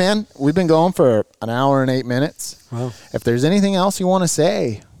listen, man, we've been going for an hour and 8 minutes. Wow. If there's anything else you want to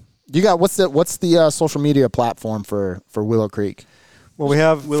say, you got what's the social media platform for Willow Creek? Well, we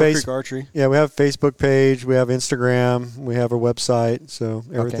have Willow Creek Archery. Yeah, we have Facebook page, we have Instagram, we have our website, so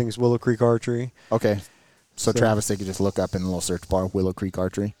everything's Willow Creek Archery. Okay. So Travis, they could just look up in the little search bar, Willow Creek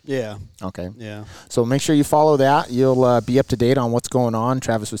Archery. Yeah. Okay. Yeah. So make sure you follow that. You'll be up to date on what's going on.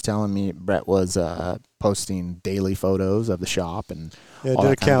 Travis was telling me Brett was posting daily photos of the shop and Yeah, all did a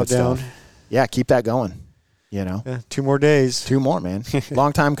that kind of good countdown. stuff. Yeah, keep that going. You know, Yeah, 2 more days. 2 more, man.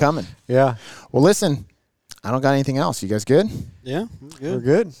 Long time coming. Yeah, Well, listen, I don't got anything else. You guys good? Yeah. we're Good.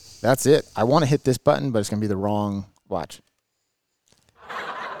 good. That's it. I want to hit this button, but it's gonna be the wrong. Watch.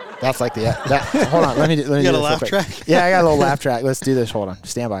 That's like the. Hold on. Let me do got a this real laugh quick. track? Yeah, I got a little laugh track. Let's do this. Hold on.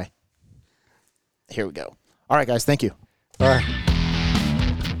 Stand by. Here we go. All right, guys. Thank you. All right.